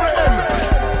morning,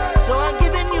 so I'm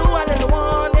giving you a little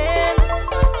warning.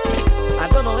 I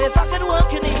don't know if I can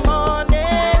work in the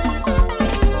morning,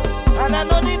 and I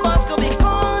know the boss gon' be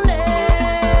calling,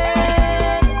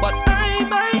 but I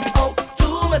might out to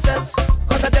myself,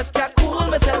 'cause I just can't cool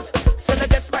myself, so I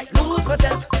just might lose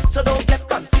myself, so don't get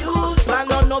confused, man,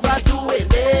 I'm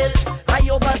overdoing it. I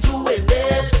overdoing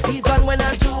it, even when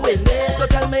I'm doing it. Don't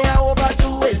tell me I'm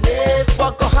overdoing it.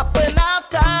 What could happen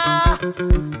after?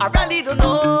 I really don't know.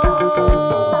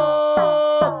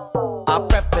 I'm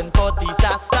prepping for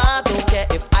disaster. Don't care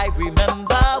if I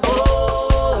remember.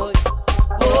 Whoa,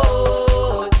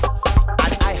 whoa.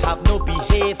 And I have no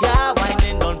behavior,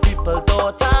 whining on people's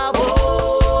daughter.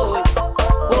 Whoa,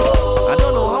 whoa. I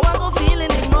don't know how I gon' feel in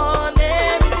the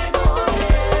morning,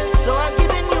 so I'm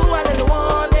giving you a little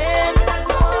warning.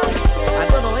 I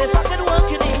don't know if I can work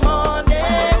in the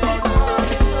morning,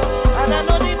 and I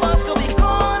know the boss gon' be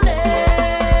calling,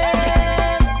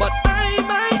 but I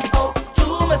might out to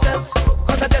myself,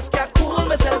 'cause I just can't cool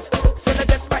myself, so I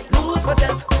just might lose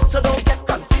myself, so don't get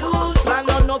confused, man,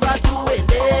 I'm overdoing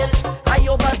it. I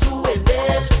overdoing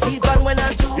it, even when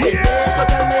I'm doing it. Don't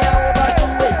tell me I'm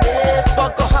overdoing it.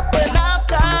 What could happen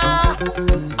after?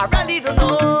 I really don't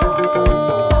know.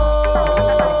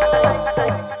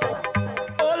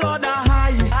 Oh Lord,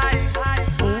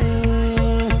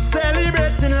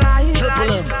 celebrating life.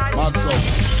 Triple M, mad song.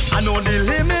 I know the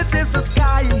limit is the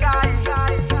sky,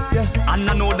 yeah. And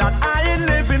I know that I ain't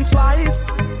living twice.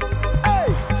 Hey.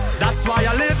 That's why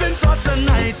I'm living for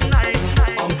tonight.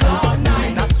 On cloud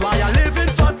nine. That's why I'm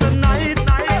living for tonight.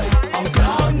 Hey. On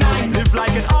cloud nine. Live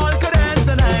like it all could end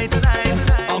tonight.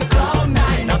 On cloud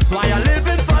nine. That's why I'm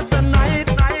living for tonight.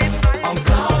 On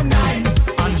cloud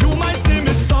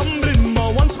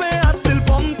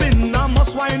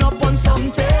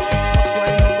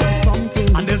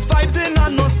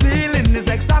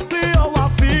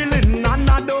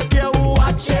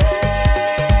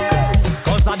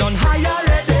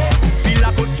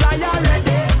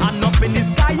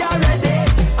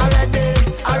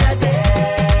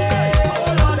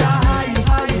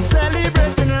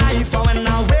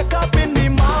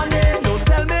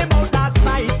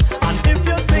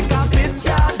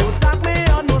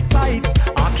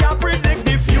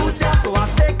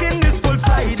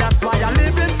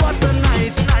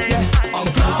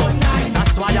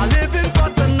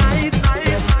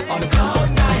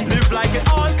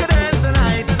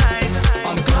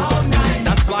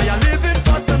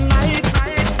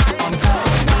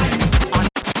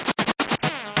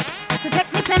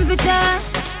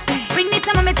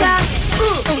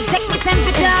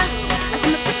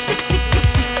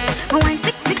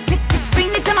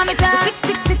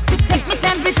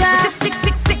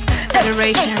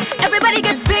vibration. Everybody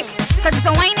gets sick, cause it's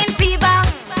a whining fever.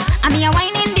 I'm a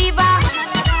whining diva,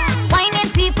 whining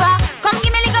fever. Come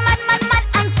give me like a mad, mad, mad,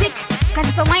 I'm sick, cause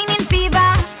it's a whining fever.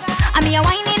 I'm a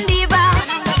whining diva,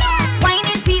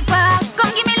 whining fever.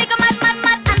 Come give me like a mad, mad,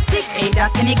 mad, I'm sick. Hey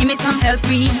doc, can you give me some help,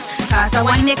 please? Cause the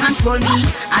wine they control me.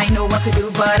 I know what to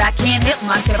do, but I can't help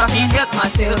myself. I can't help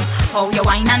myself. How you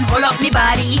whine and hold up me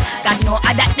body. God know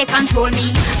that they control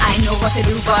me. I know what to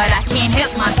do, but I can't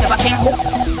help myself. I can't help.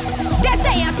 They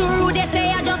say I'm too rude. They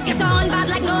say I just get on bad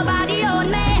like nobody own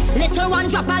me. Little one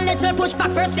drop a little push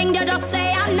back. First thing they just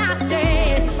say I'm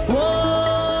nasty.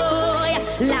 Whoa,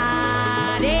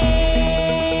 laddie.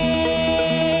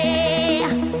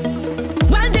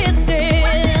 Well, this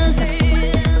is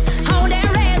how they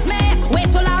raise me.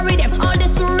 Wasteful I read them. All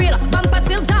this surreal. Bumper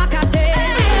still talk at it.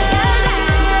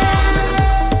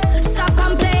 Stop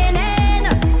complaining.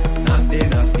 Nasty,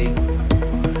 nasty.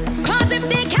 Cause if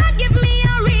they can't give me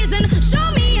a reason,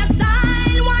 show me a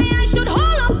sign why I should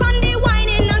hold up on the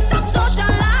whining and stop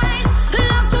socialize.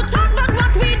 Love to talk, but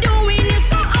what we doing is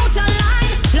so out of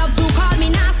line. Love to call me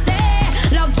nasty,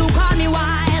 love to call me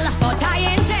wild, but I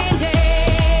ain't changing.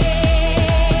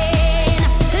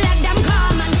 Let them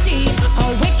come and see how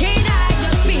wicked I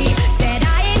just be. Said I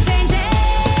ain't changing.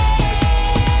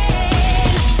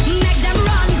 Make them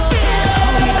run, go tell how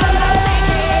me bang bang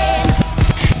shaking.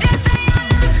 They say I'm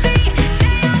nasty,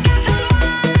 say I get on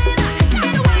wild. Stop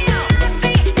the wine now.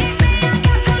 See, they say I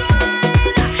get on wild.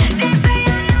 They say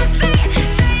I'm nasty,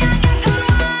 say I get on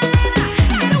wild.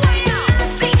 Stop the wine now.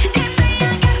 See, they say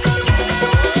I get on wild.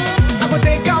 I go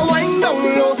take a wine down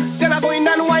low, then I go in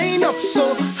and wine up so,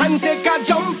 and take a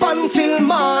jump until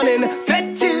morning,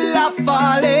 fet till I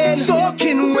falling,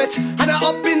 soaking wet, and I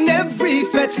up in every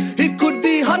fet. It could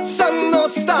be hot sun or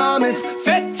stormies,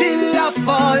 fet till I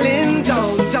falling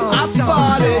down, down. I'm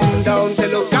falling down, say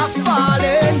look I'm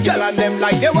falling, girl and them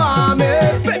like they want me,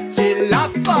 fet till I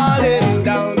falling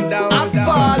down, down. I'm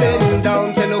falling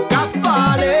down, say look I'm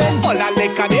falling, all I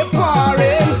liquor they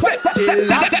pouring, fet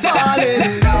till I falling.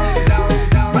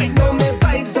 Right now my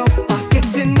vibes up are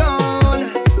getting on.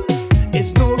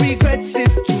 It's no regrets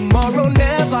if tomorrow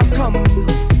never come.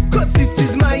 Cause this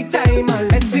is my time, I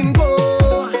let him go.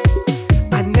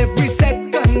 And every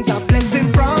second's a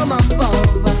blessing from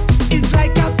above. It's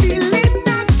like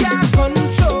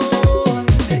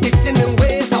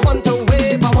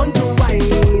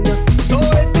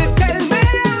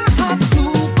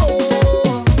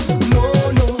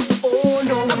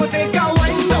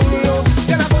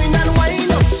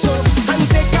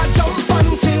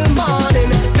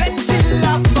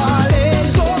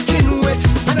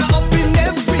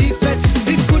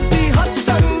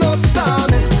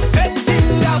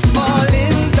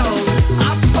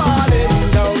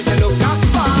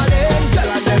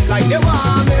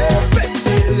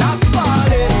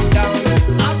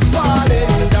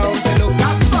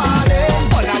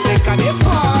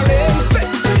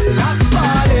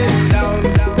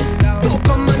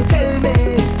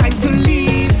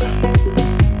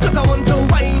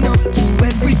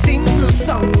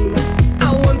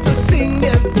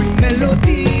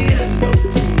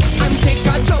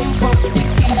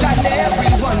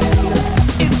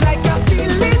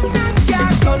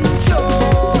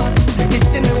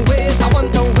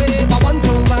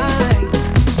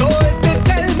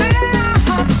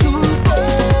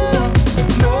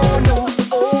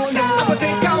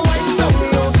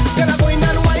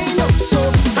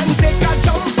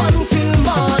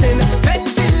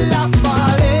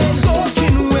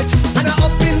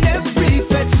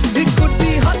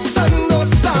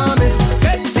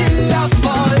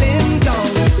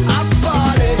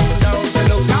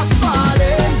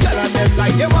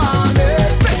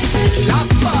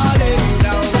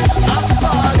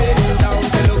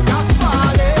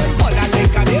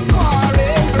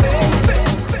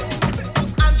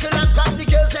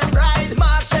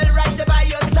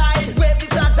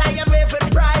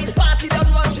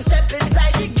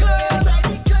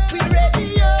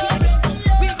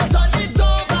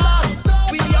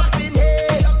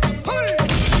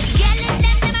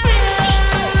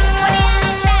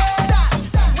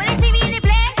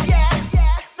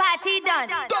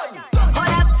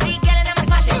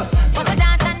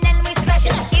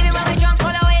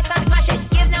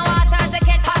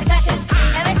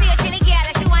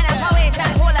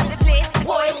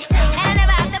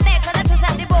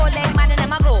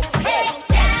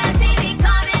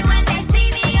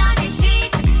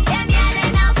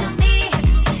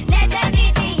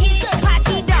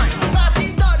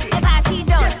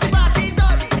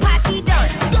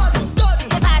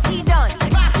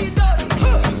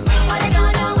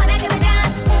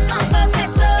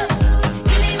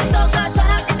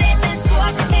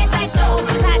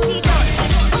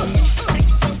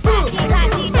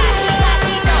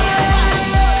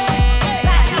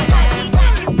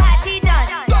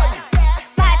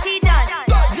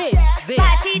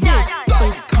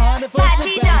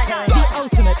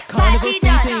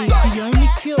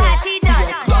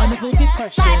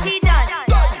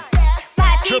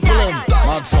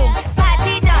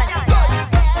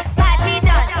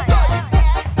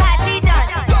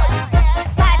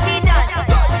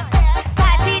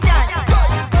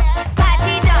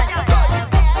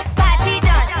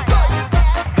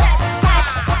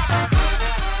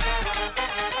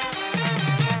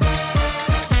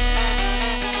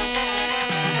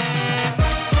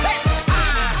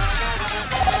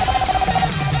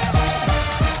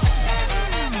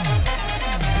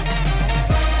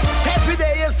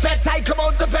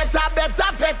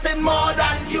sweating more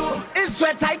than you. It's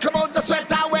sweat, I come out the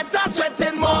sweat, I wet, I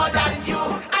sweating more than you.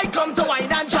 I come to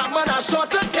wine and jam and I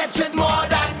short to catch it more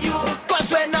than you. Cause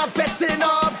when I'm fetting,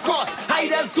 of course, I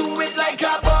just do it like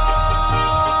a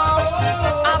boss.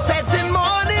 I'm fetting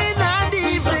morning and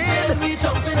evening.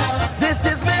 This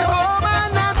is my home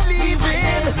and not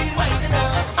leaving.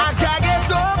 I can't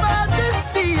get over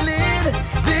this feeling,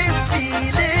 this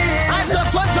feeling. I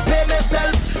just want to pay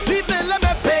myself, leave me, let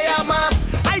me pay a mass.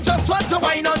 I just want to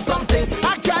wine on something,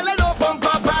 I can't let no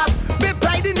bumper pass. Me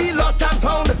pride in the lost and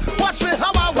found, watch me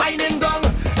how I'm whining down.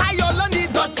 I only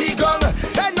need dirty gun,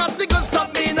 and nothing can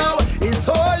stop me now. It's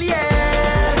whole year, I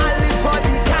live for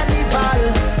the carnival,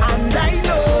 and I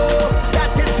know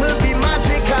that it will be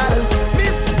magical.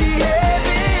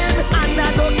 Misbehaving, and I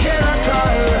don't care at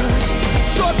all.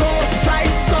 So don't try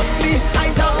stop me,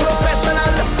 I's a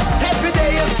professional. Every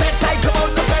day is sweat, I come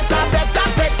out to sweat, I bet I'm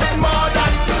sweating more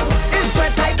than you. It's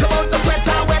sweat, I come out to sweat, I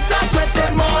wet, I'm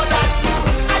sweating more than you.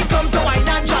 I come to wine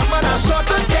and jam and I short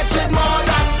to catch it more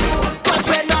than you. Cause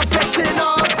when I'm fetting,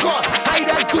 of course, I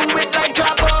just do it like a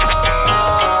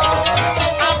boss.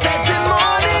 I'm fetting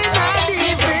morning and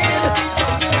evening.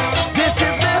 This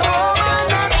is my home and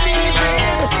not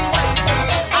leaving.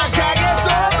 I can't get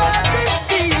over this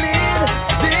feeling,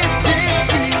 this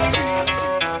feeling.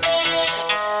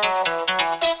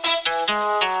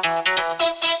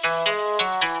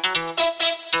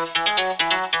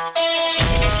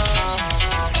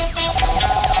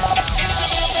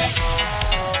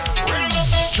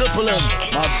 Triple M,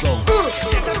 mad sound.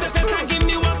 Set up the face and give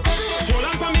me walk. Hold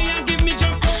on for me and give me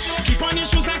jump. Keep on your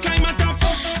shoes and climb on top.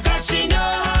 Cause she know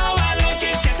how I like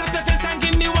it. Set up the face and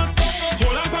give me walk.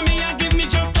 Hold on for me and give me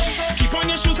jump. Keep on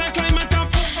your shoes and climb on top.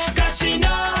 Cause she know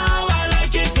how I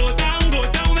like it. Go down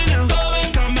when I'm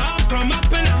going. Come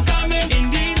up and I'm coming. In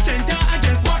the center I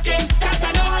just walk in. Cause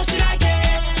I know how she like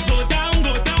it. Go down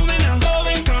when I'm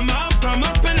going. Come up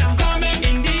and I'm coming.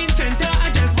 In the center I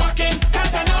just walk in.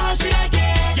 Cause I know how she like it.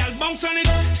 Y'all bounce on it,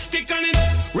 stick on it,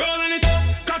 roll on it,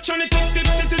 catch on it,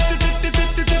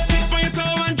 tip on your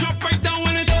toe and drop right down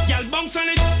on it. Y'all bounce on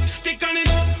it, stick on it,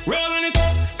 roll on it,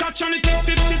 catch on it, tip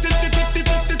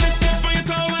on your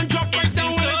toe and drop right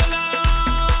down on it.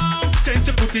 Since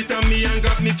you put it on me and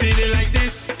got me feeling like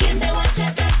this. Give me what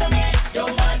you got for me,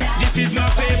 don't bother. This is my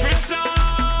favorite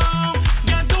song.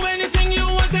 You do anything you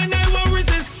want and I won't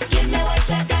resist. Give me what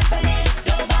you got for me,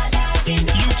 don't bother.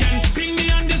 You can ping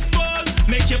me on this ball,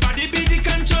 make your body be the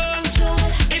control.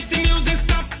 If the music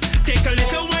stop, take a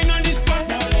little wine on this spot.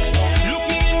 Look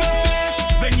me in my face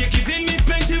when you're giving me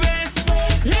plenty ways.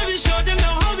 Let me show them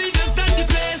now how we just done the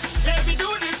place.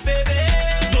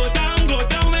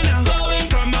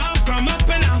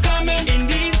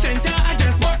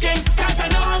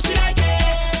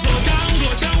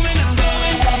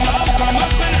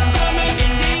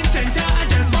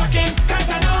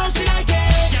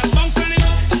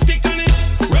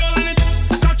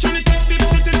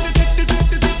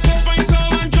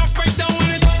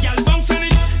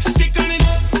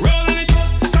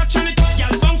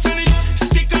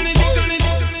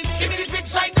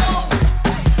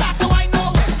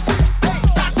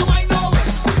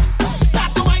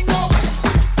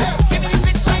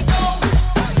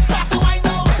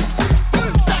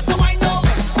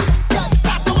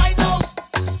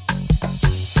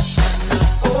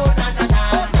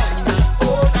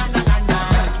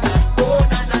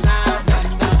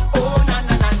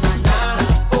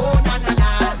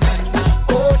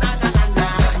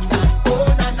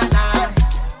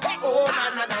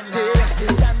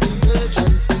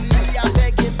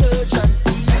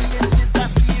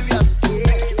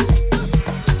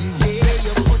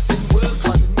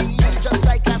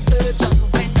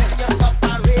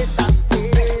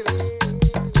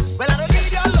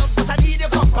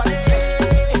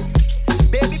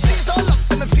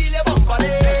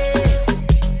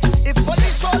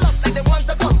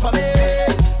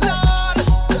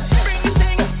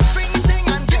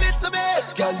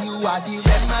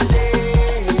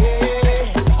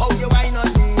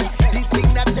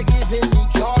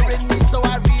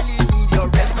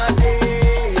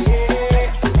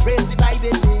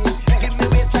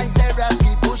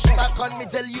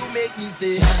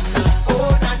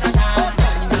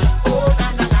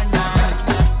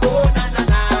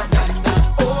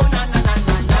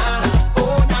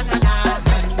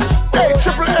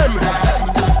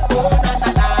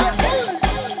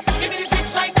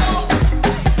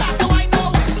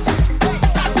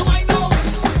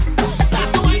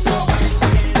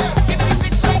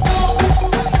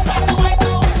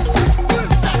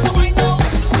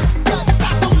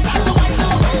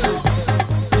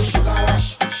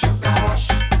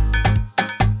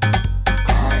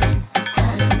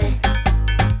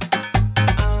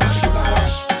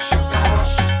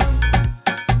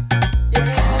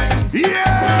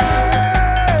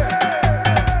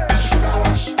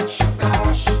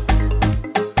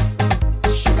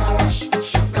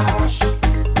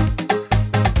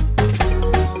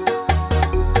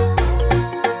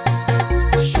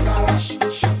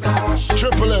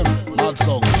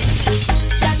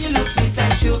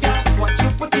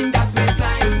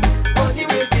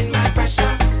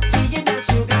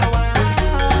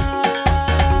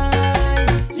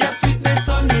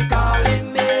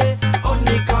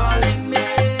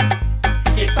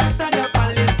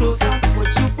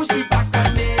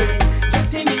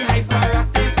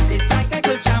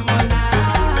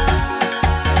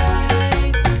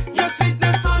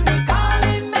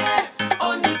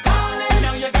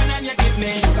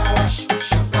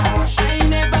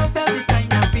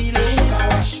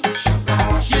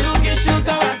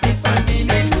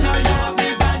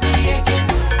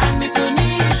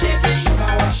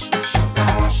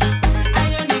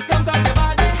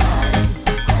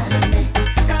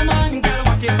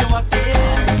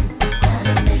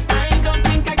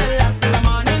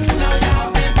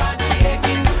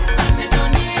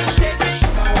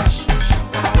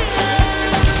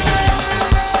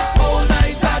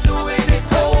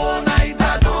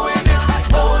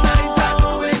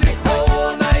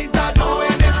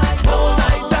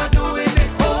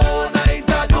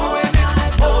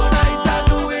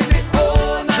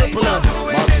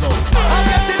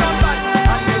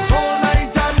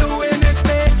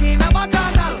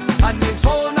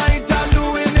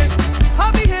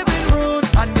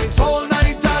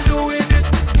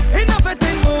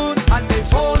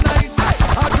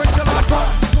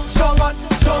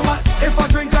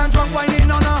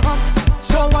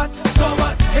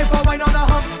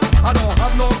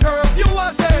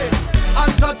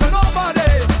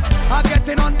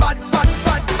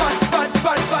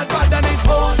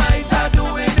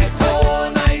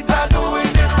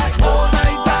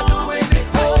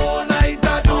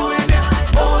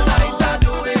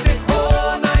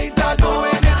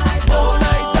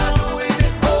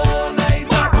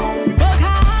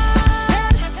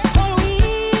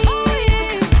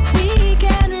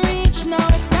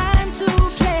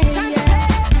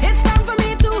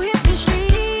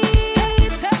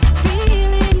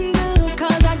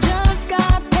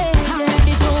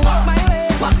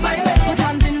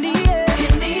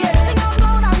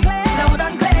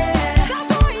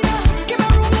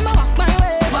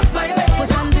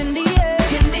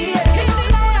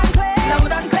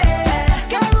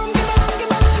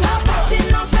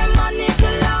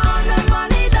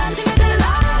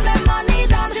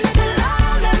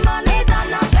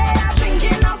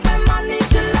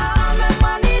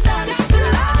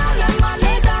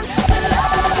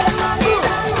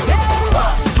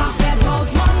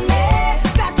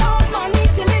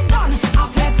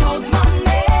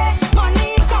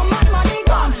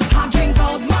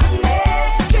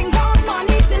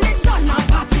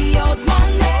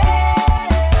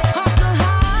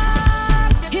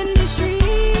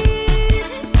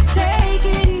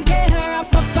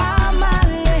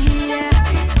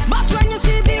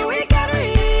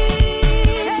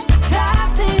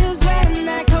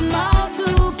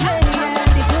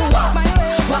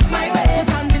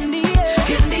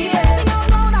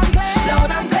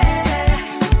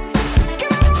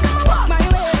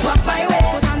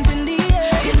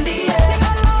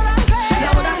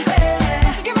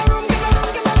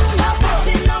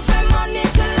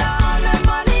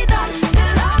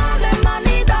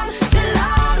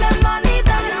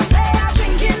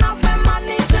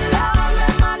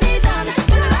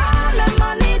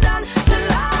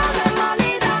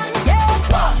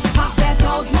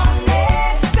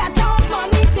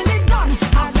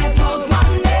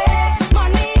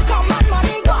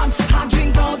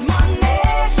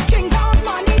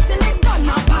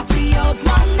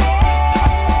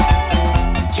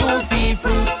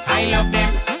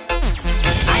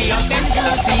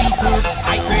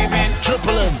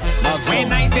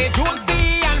 When I say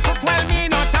juicy and fruit, well, me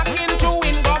not talking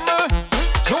chewing gum.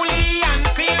 Julie and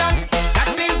Ceylon, that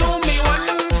is who me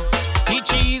want.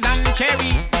 Peaches and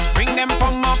cherry, bring them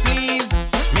from up, please.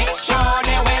 Make sure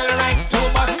they well ripe to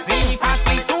bust see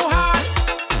fastly so hard.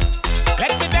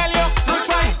 Let me tell you, fruit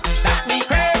ripe, that me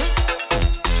crave.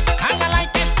 And I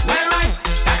like it well ripe,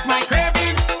 that's my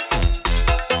craving.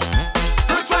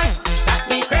 Fruit ripe, that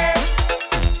me crave.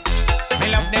 Me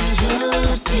love them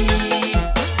juicy.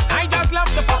 I just love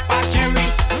the papa cherry.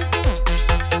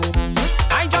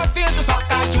 I just feel the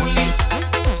sucker Julie.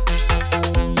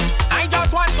 I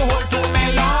just want to hold two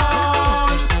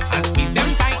melons and squeeze them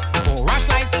tight before I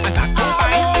slice and start to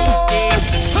bite.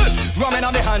 Rum in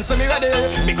on me hands, so me ready.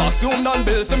 Me costume done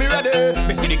built, so me ready.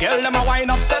 Me see the girl, them a wine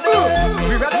up steady.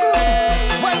 We ready.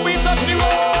 When we touch the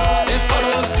road, it's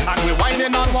colors, and we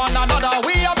whining on one another.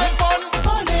 We having fun.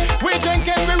 We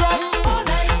drinking, we rum.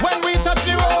 When we touch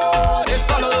the road, it's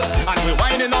colors, and we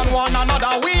whining on one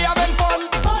another. We having fun.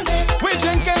 We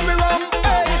drinking, we rum.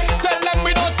 Hey, tell them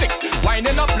we don't stick.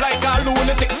 Whining up like a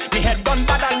lunatic. Me head done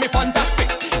bad and me fantastic.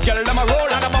 Girl, them a roll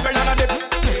and a bubble and a dip.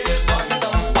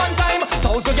 One time,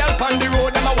 1,000 girl on the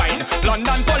road, them a wine.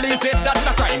 London police said that's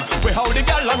a crime. We how the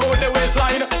girl a roll the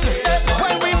waistline.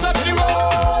 When we touch the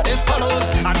road, it's colors,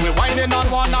 and we whining on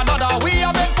one another. We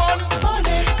having fun.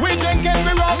 We drinking,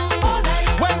 we rum.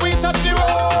 When we touch the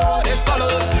road, it's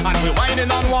colors, and we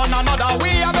whining on one another.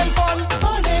 We having fun.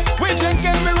 We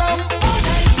drinking, we rum.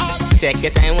 Take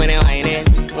your time when you whine it,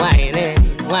 whine it,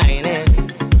 whine it.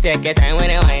 Take your time when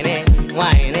you whine it,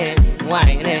 whine it,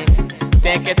 whine it.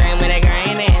 Take your time when you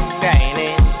grind it, grind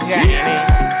it, grind it.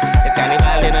 It's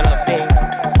carnival in a love thing.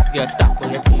 Just stop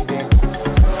when you're teasing.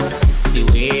 The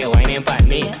way you're whining past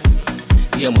me,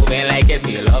 you're moving like it's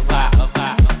me lover.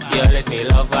 You're let's me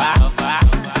lover.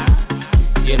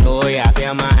 You know you have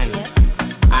your man,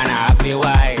 and I have your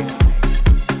wife.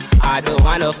 I don't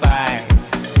wanna fight.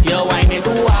 You're whining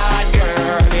too hard,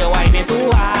 girl. You're whining too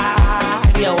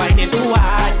hard. You're whining too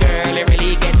hard, girl. You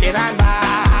really get it on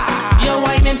bad. You're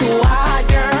whining too hard,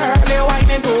 girl. You're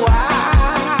whining too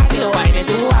hard. You're whining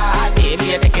too hard, baby.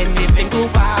 You're taking this thing too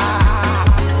far.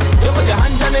 You put your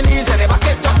hands on the knees and the back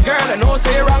it up, girl. I know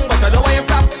say wrong, but I know why you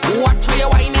stop. Watch how you're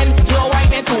whining. You're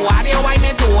whining too hard. You're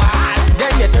whining too hard.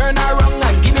 Then you turn around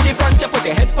and give me the front. You put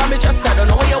your head on me chest. I don't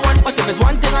know what you want, but if it's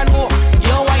one thing I know,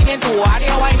 you're whining too hard.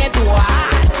 You're whining too hard.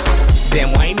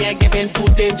 Them wine you're giving too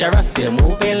dangerous. You're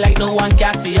moving like no one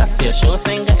can see us. Your show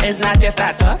singer is not your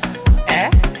status, eh?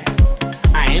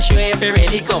 I ain't sure if you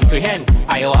really comprehend.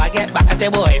 I wanna get back at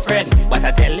your boyfriend, but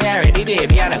I tell you already,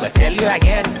 baby, and I go tell you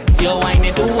again. You're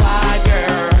whining too hard,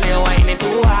 girl. You're whining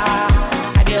too hard.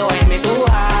 You're whining too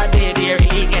hard, baby. You're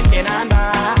really getting on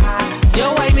bad.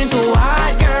 You're whining too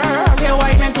hard, girl. You're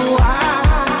whining too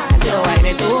hard. You're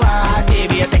whining too hard,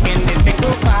 baby. You're taking this thing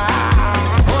too far.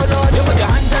 You put your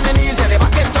hands on the knees and the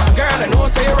back it up, girl. I know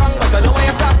say wrong, but I know why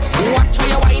you stop. Watch how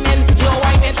you're whining. You're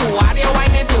whining too hard. You're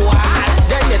whining too hard.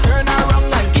 Then you turn around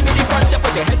and give me the front. You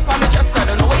put your head on me chest. I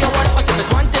don't know what you want, but if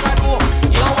it's one thing I know,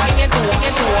 you're whining too hard.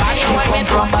 You're whining too hard. She come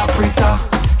from Africa.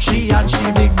 She and she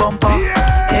big bumper.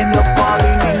 End up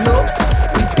falling in love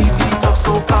with the beat of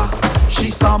soca. She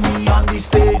saw me on the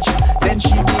stage, then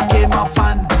she became a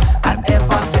fan, and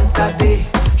ever since that day,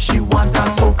 she want a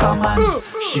soca man.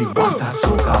 She want a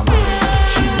soca man.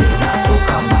 She need a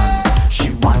soca man.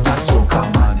 She want a soca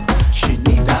man. She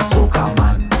need a soca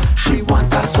man. She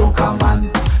want a soca man.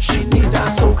 She need a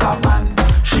soca man.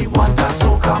 She want a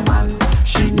soca man.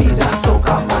 She need a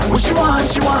soca man. What she want,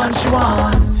 she want, she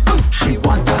want. She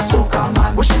want a soca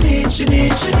man. What she need, she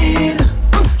need, she need.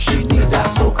 She need a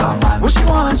soca man. What she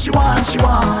want, she want, she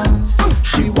want.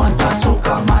 She want a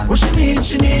soca man. What she need,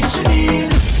 she need, she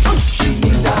need. She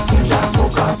need a soca,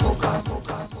 soca, soca.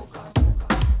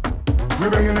 We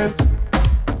bringing it.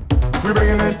 We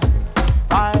bringing it.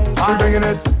 We bringing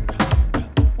it.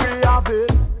 We have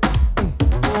it.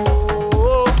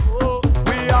 Oh,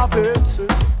 we have it.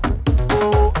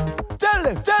 Oh, tell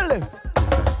them.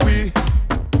 We,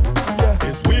 yeah,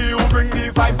 it's we who bring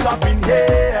the vibes up in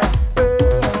here.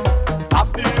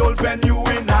 Have the whole venue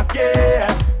in a gear.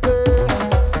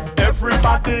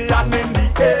 Everybody and in the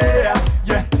air,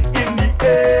 yeah, in the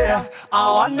air.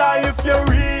 I wonder if you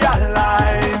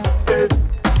realize it.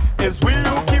 It's we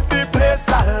who keep the place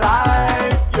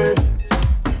alive, yeah.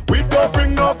 We don't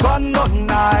bring no gun, no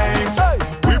knife.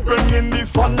 We bring in the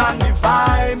fun and the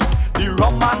vibes, the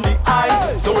rum and the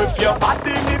ice. So if your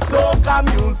body needs soca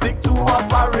music to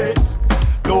operate,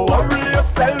 don't worry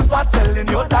yourself, I'm telling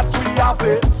you that we have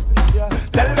it.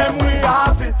 Tell them we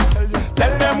have it.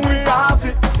 Tell them we have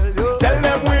it. Tell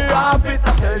them we have it.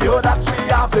 I tell you that we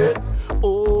have it.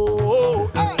 Oh,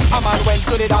 I'm a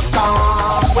to the doctor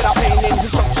with a pain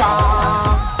instruction.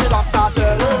 The doctor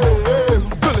tell him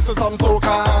to listen some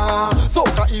soca.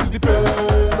 Soca is the pain.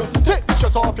 Take the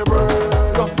stress off your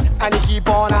brain, and you keep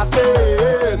on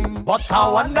asking. But I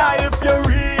wonder if you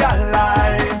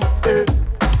realize it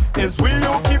is we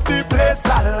who keep the place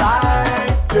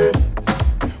alive.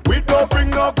 We don't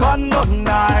bring no gun, no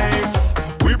knife.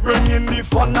 We bring in the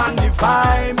fun and the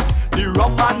vibes, the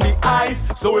rum and the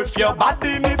ice. So if your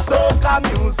body needs soca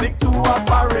music to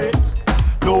operate,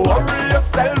 don't worry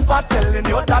yourself, I'm telling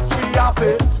you that we have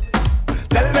it.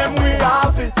 Tell them we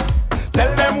have it.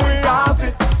 Tell them we have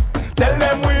it. Tell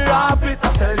them we have it.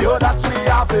 I tell you that we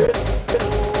have it.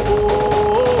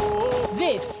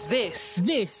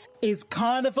 This is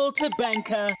Carnival to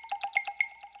Banker.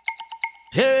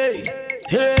 Hey,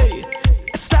 hey,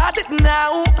 start it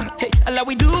now. Hey, let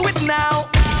we do it now.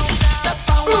 Step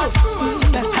forward,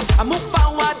 I move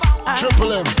forward.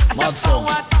 Triple M, mad song.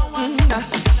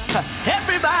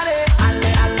 Everybody,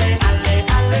 alle, alle, alle,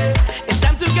 alle. It's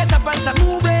time to get up and start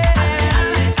moving.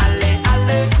 Alle, alle,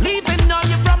 alle. Leaving all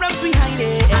your problems behind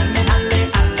it. Alle,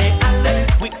 alle, alle, alle.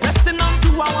 We pressing on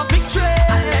to our victory.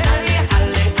 Alle, alle,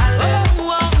 alle, alle.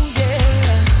 Oh, oh,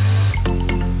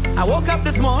 yeah. I woke up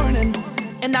this morning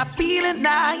and I feeling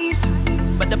nice,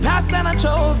 but the path that I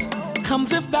chose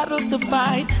comes with battles to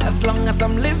fight. As long as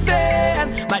I'm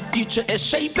living, my future is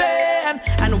shaping,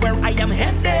 and where I am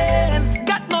heading,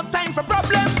 got no time for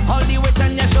problems. Hold the weight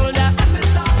on your shoulder,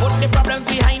 put the problems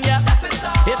behind you.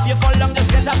 If you fall down, just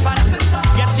get up and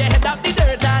get your head off the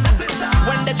dirt. And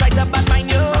when they try to badmine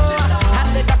you,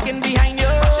 and they talking behind you,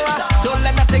 don't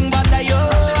let nothing bother you.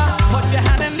 Put your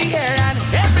hand in the air and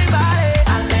everybody,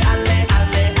 alle, alle,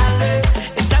 alle, alle.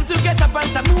 It's time to get up and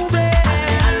start moving.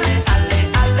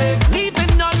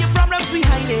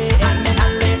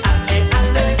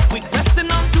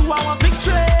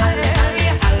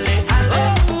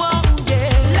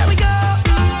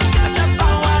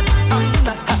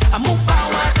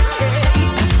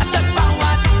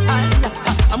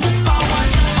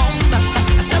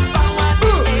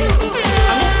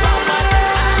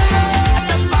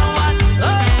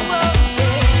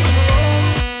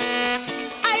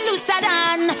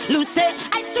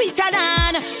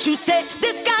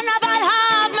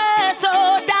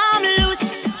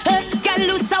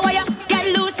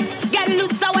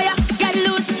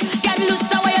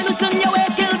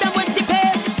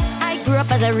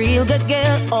 A real good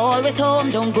girl, always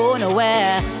home, don't go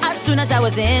nowhere. As soon as I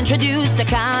was introduced to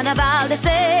Carnival, they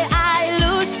say I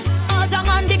loose, all down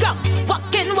on the ground,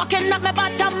 walking up my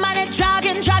bottom and it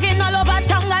dragging all over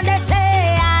tongue, and they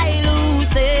say I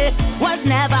loose. It was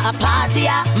never a party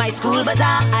at my school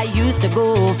bazaar I used to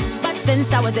go, but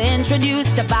since I was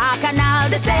introduced to Bacchanal,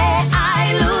 they say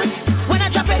I loose. When I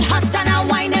drop it hot and I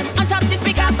whine it on top the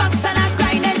speaker box and I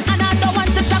grind it, and I don't want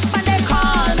to stop and they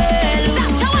call me loose.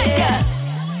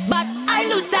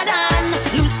 Looser than,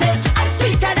 loose it, I'm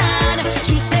sweeter than,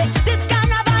 juice it. This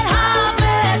carnival have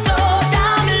me so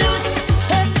damn loose.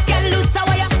 Get loose,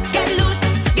 how ya? Get loose,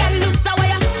 get loose, how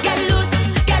ya? Get loose,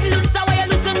 how ya?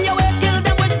 Loosen your waist, kill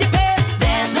them with the pace.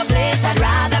 There's no place I'd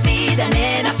rather be than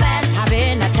in a fence,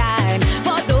 having a time.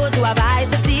 For those who have eyes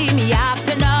to see me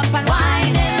acting up and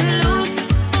whining loose,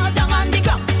 all down on the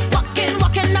ground, walking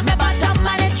up my bottom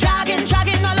and it dragging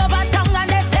all over tongue, and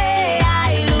they say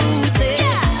I lose it.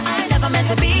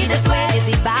 To be this way, is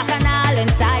the Bacchanal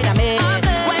inside of me?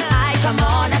 When I come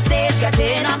on a stage, get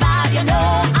in on bad, you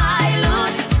know I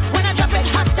lose. When I drop it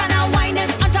hot and I whine it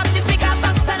on top the speaker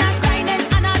box and I grind it,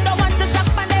 and I don't want to stop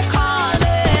and they call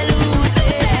me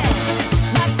Lucy.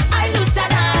 But I looser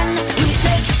than, loose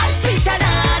it, I'm sweeter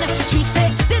than, juice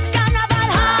it. This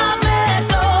carnival have me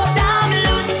so damn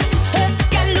loose.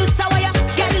 Get loose, how ya?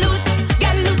 Get loose,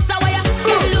 how ya?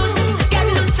 Get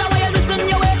loose, how ya? Loosen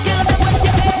your waist, kill them with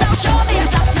your pain. Now show me.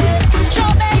 Show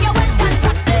me your wet and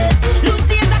practice.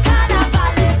 Lucy is a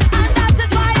carnivalist, and that is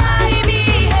why I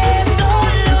behave so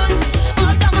loose.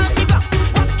 All down on the ground,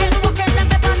 walking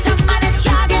up the bottom, and it's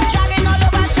dragging all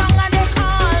over tongue, and they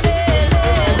call me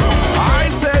loose. I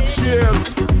said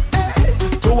cheers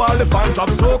to all the fans of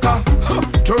soca.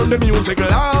 Turn the music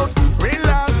loud, real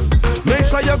loud. Make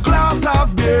sure your glass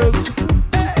have beers,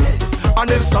 and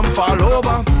if some fall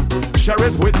over, share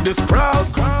it with this crowd.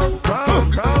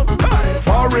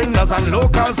 Foreigners and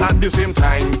locals at the same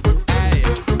time.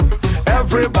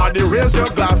 Everybody raise your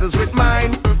glasses with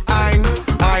mine.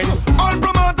 All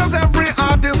promoters, every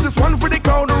artist, this one for the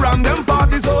crowd around them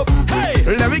parties up. Hey,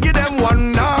 let me give them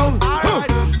one now.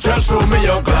 Just show me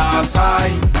your glass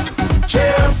high.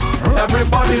 Cheers,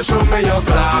 everybody show me your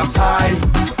glass high.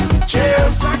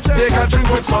 Cheers. Take a drink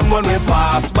with someone we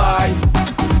pass by.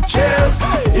 Cheers.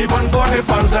 Even for the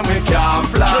fans that we can't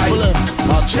fly.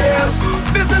 Cheers.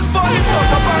 This is for the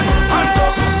soca fans. Hands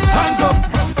up, hands up,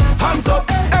 hands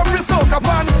up. Every soca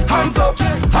fan. Hands up,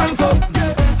 hands up,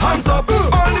 hands up.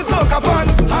 All the soca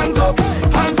fans. Hands up,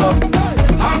 hands up,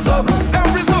 hands up.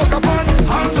 Every soca fan.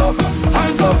 Hands up,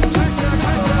 hands up,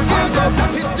 hands up.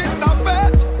 Is this a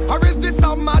bet or is this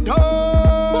a mad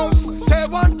house? They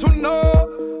want to know,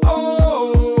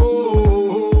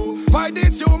 oh, why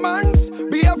these humans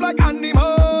behave like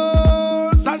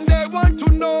animals, and they want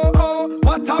to know, oh,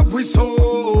 what have we so?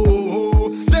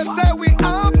 They say we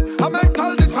have a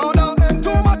mental disorder,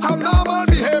 too much abnormal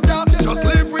behavior. Just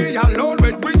leave we alone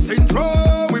when we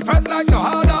syndrome. We felt like no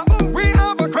harder. We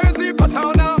have a crazy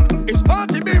persona. It's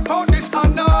party before this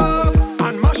honor,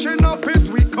 and mashing up is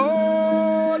we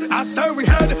code. I say we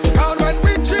had gone when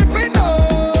we chipping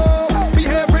up,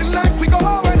 behaving like we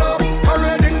going up,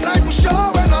 parading like we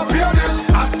showing up. Hear this?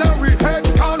 I say we had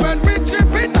gone when we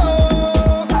chipping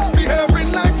up,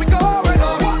 behaving like we going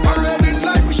up, parading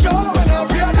like we showing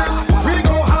up. Hear this? We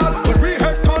go hard when we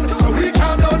head done, so we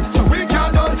can't done, so we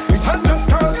can't done. It's endless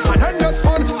curse and endless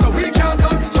fun, so we can't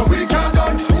done, so we can't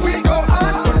done. We go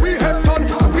hard when we head done,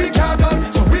 so we can't done,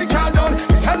 so we can't done.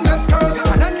 It's endless curse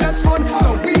and endless fun,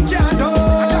 so we can't done.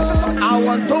 I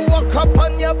want to walk up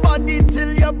on your body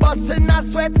till you're busting a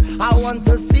sweat. I want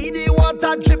to see the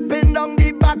water dripping down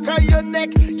the back of your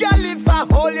neck. Girl, if I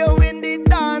hold you in the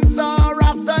dance or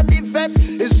after the fete,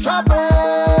 it's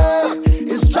trouble,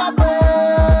 it's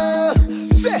trouble.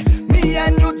 Say, me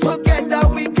and you together,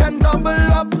 we can double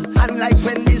up. And like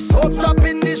when the soap drop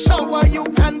in the shower, you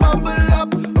can bubble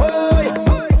up. Oh, yeah.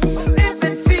 If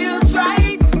it feels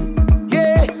right,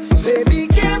 yeah, baby,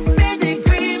 give me the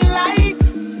green light.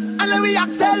 And let me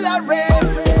accelerate.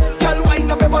 Girl,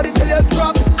 wind up your body till you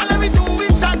drop. And let me do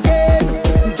it again.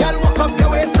 Girl, walk up your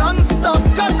waist non-stop.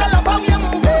 Girl,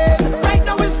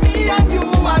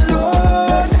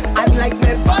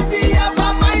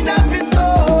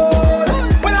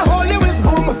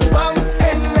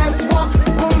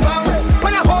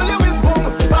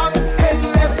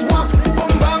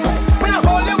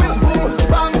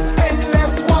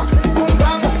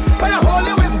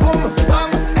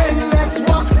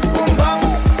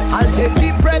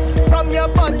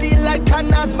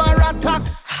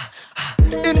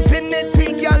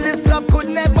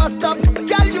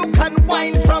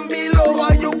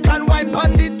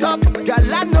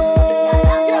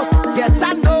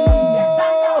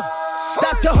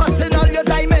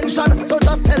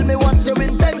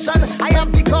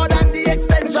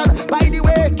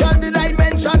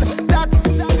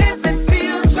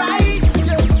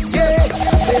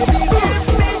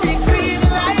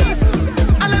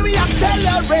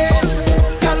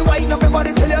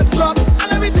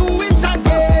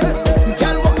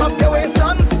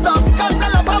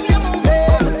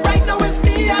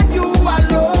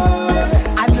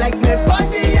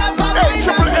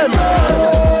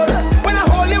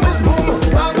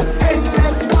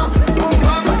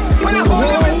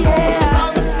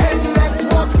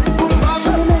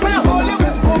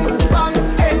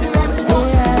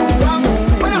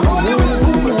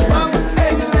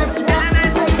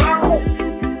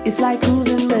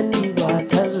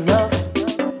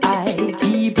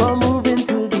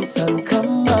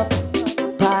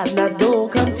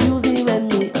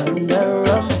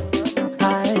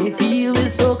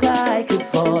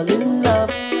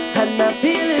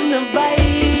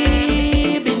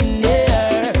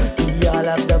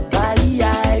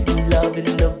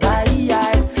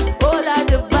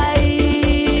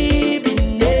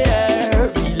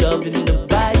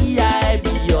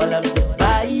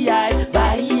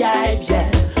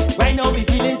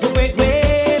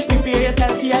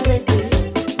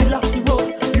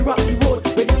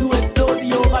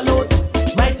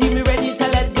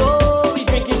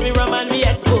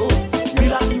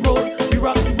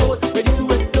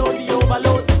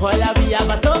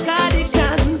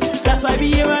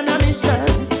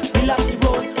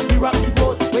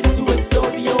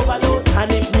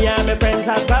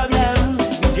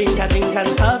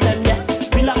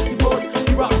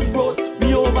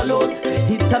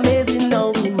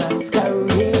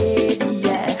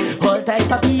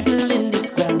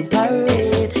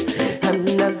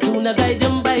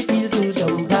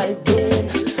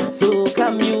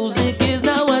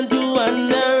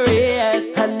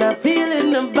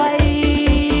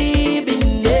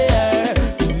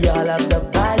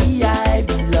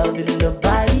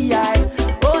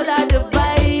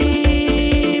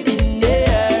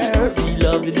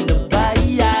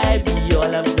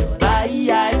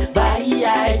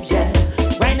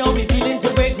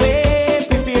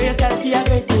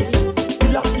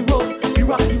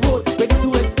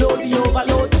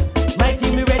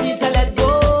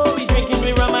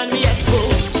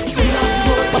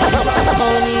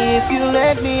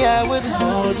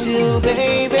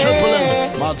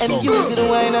 And you can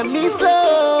wine on me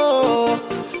slow.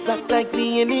 Back like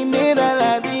me in the middle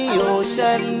of the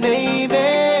ocean, baby.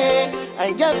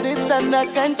 I got this under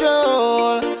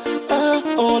control.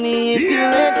 Only if you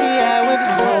let me, I would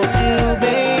hold you,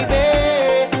 baby.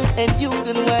 And you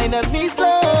can wine on me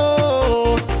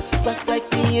slow. Back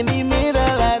like me in the middle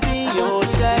of the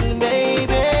ocean,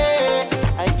 baby.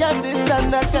 I got this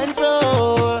under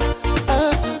control.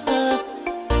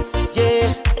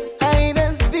 Yeah, I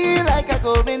just feel like I'm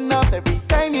going off every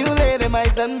time you lay them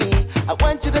eyes on me. I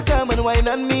want you to come and wine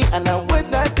on me, and I would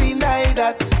not deny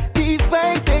that. The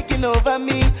vibe taking over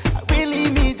me. I really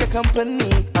need your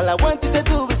company. All I want you to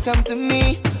do is come to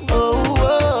me. Oh,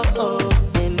 oh, oh.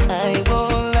 And I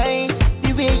won't lie,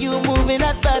 the way you moving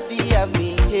that body have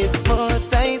me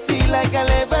hypnotized. Feel like I'm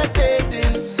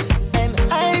levitating. And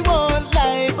I won't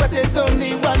lie, but there's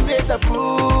only one way to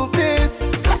prove this.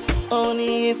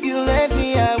 Only if you let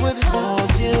me, I would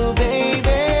hold you, baby.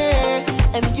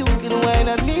 And you can wine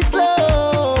on me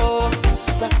slow.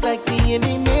 Back like me in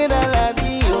the middle of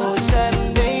the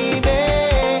ocean, baby.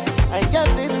 I got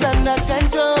this under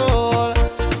control.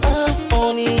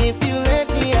 Only if you let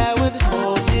me, I would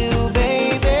hold you,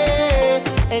 baby.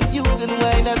 And you can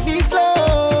wine on me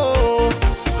slow.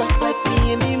 Back like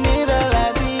me in the middle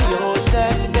of the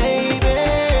ocean, baby.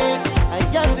 I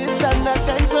got this under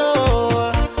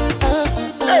control.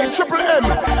 Hey, Triple M.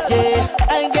 Yeah,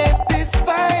 I get this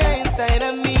fire inside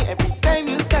of me every time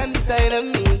you stand beside of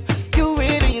me. You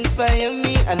really inspire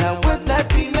me, and I would not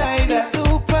deny that.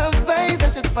 Supervisor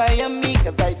should fire me,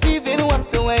 cause I even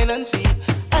walk the wine and she.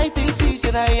 I think she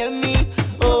should hire me.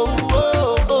 Oh,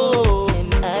 oh, oh.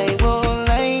 And I won't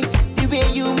lie, the way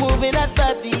you moving that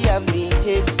body have me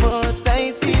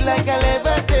hypnotized. Feel like I'm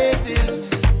levitating.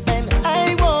 And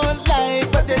I won't lie,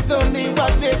 but there's only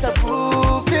one way to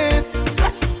prove this.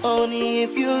 Only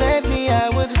if you let me, I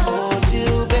would hold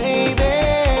you, baby.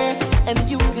 And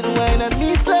you can wine on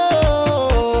me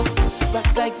slow.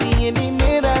 Back like me in the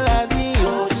middle of the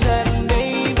ocean,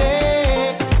 baby.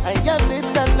 I got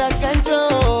this under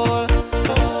control.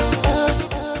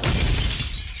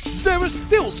 There are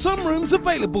still some rooms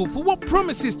available for what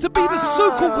promises to be the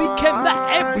soca weekend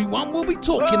that everyone will be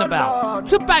talking about.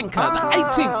 To Banker, the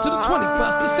 18th to the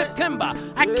 21st of September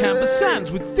at Canvas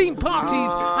Sands with theme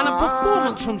parties and a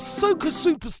performance from soca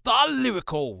superstar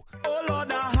Lyrical.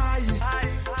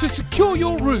 To secure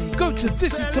your room, go to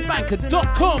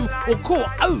thisistobanker.com or call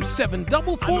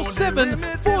 07447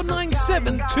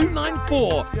 497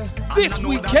 294. This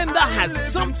weekender has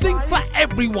something for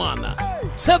everyone.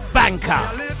 To Banker.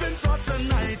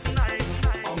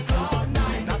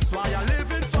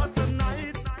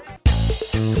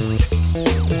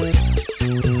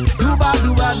 Duba,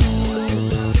 duba, doo.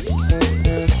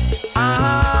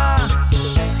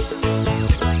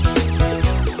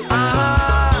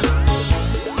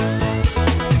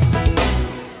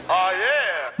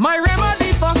 My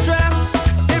remedy for stress,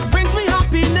 it brings me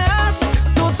happiness.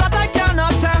 Those that I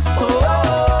cannot test.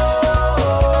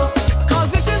 Oh,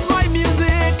 cause it is my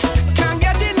music, can't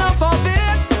get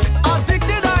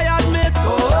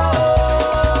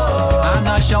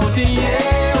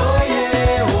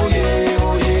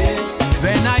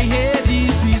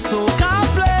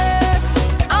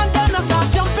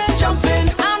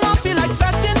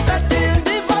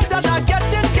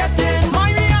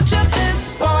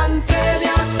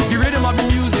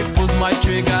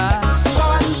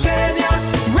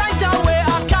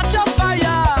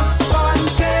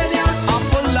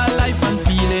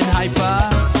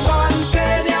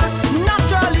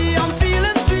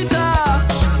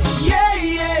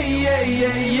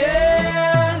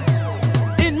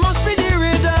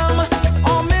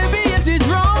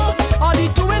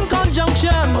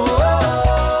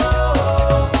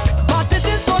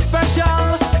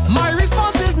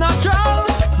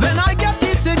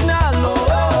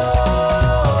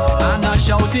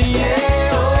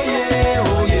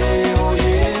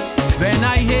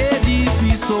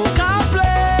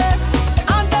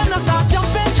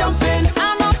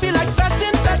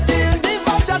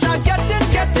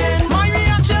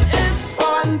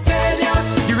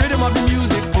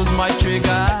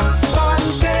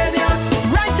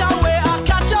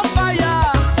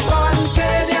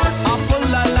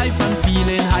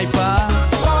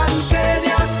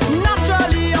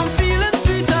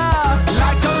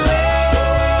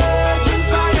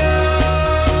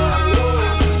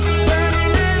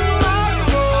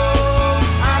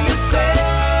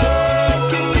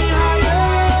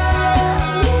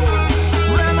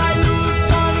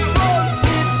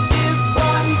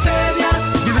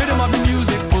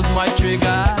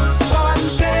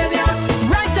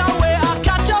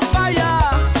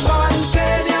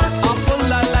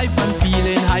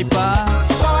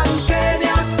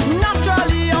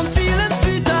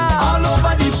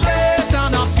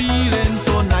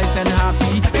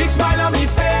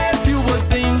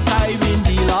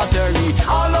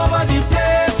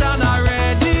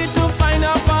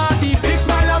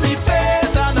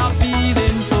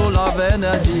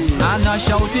and I'm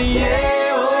shouting,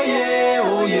 yeah, oh yeah,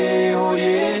 oh yeah, oh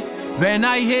yeah. When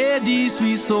I hear these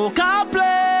sweet soca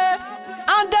play,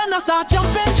 and then I start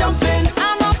jumping,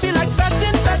 and I feel like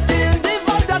fetting. The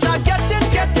vibe that I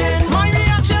getting. My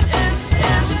reaction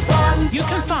is fun. You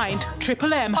can find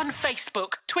Triple M on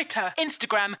Facebook, Twitter,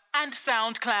 Instagram, and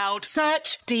SoundCloud.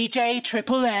 Search DJ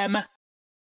Triple M.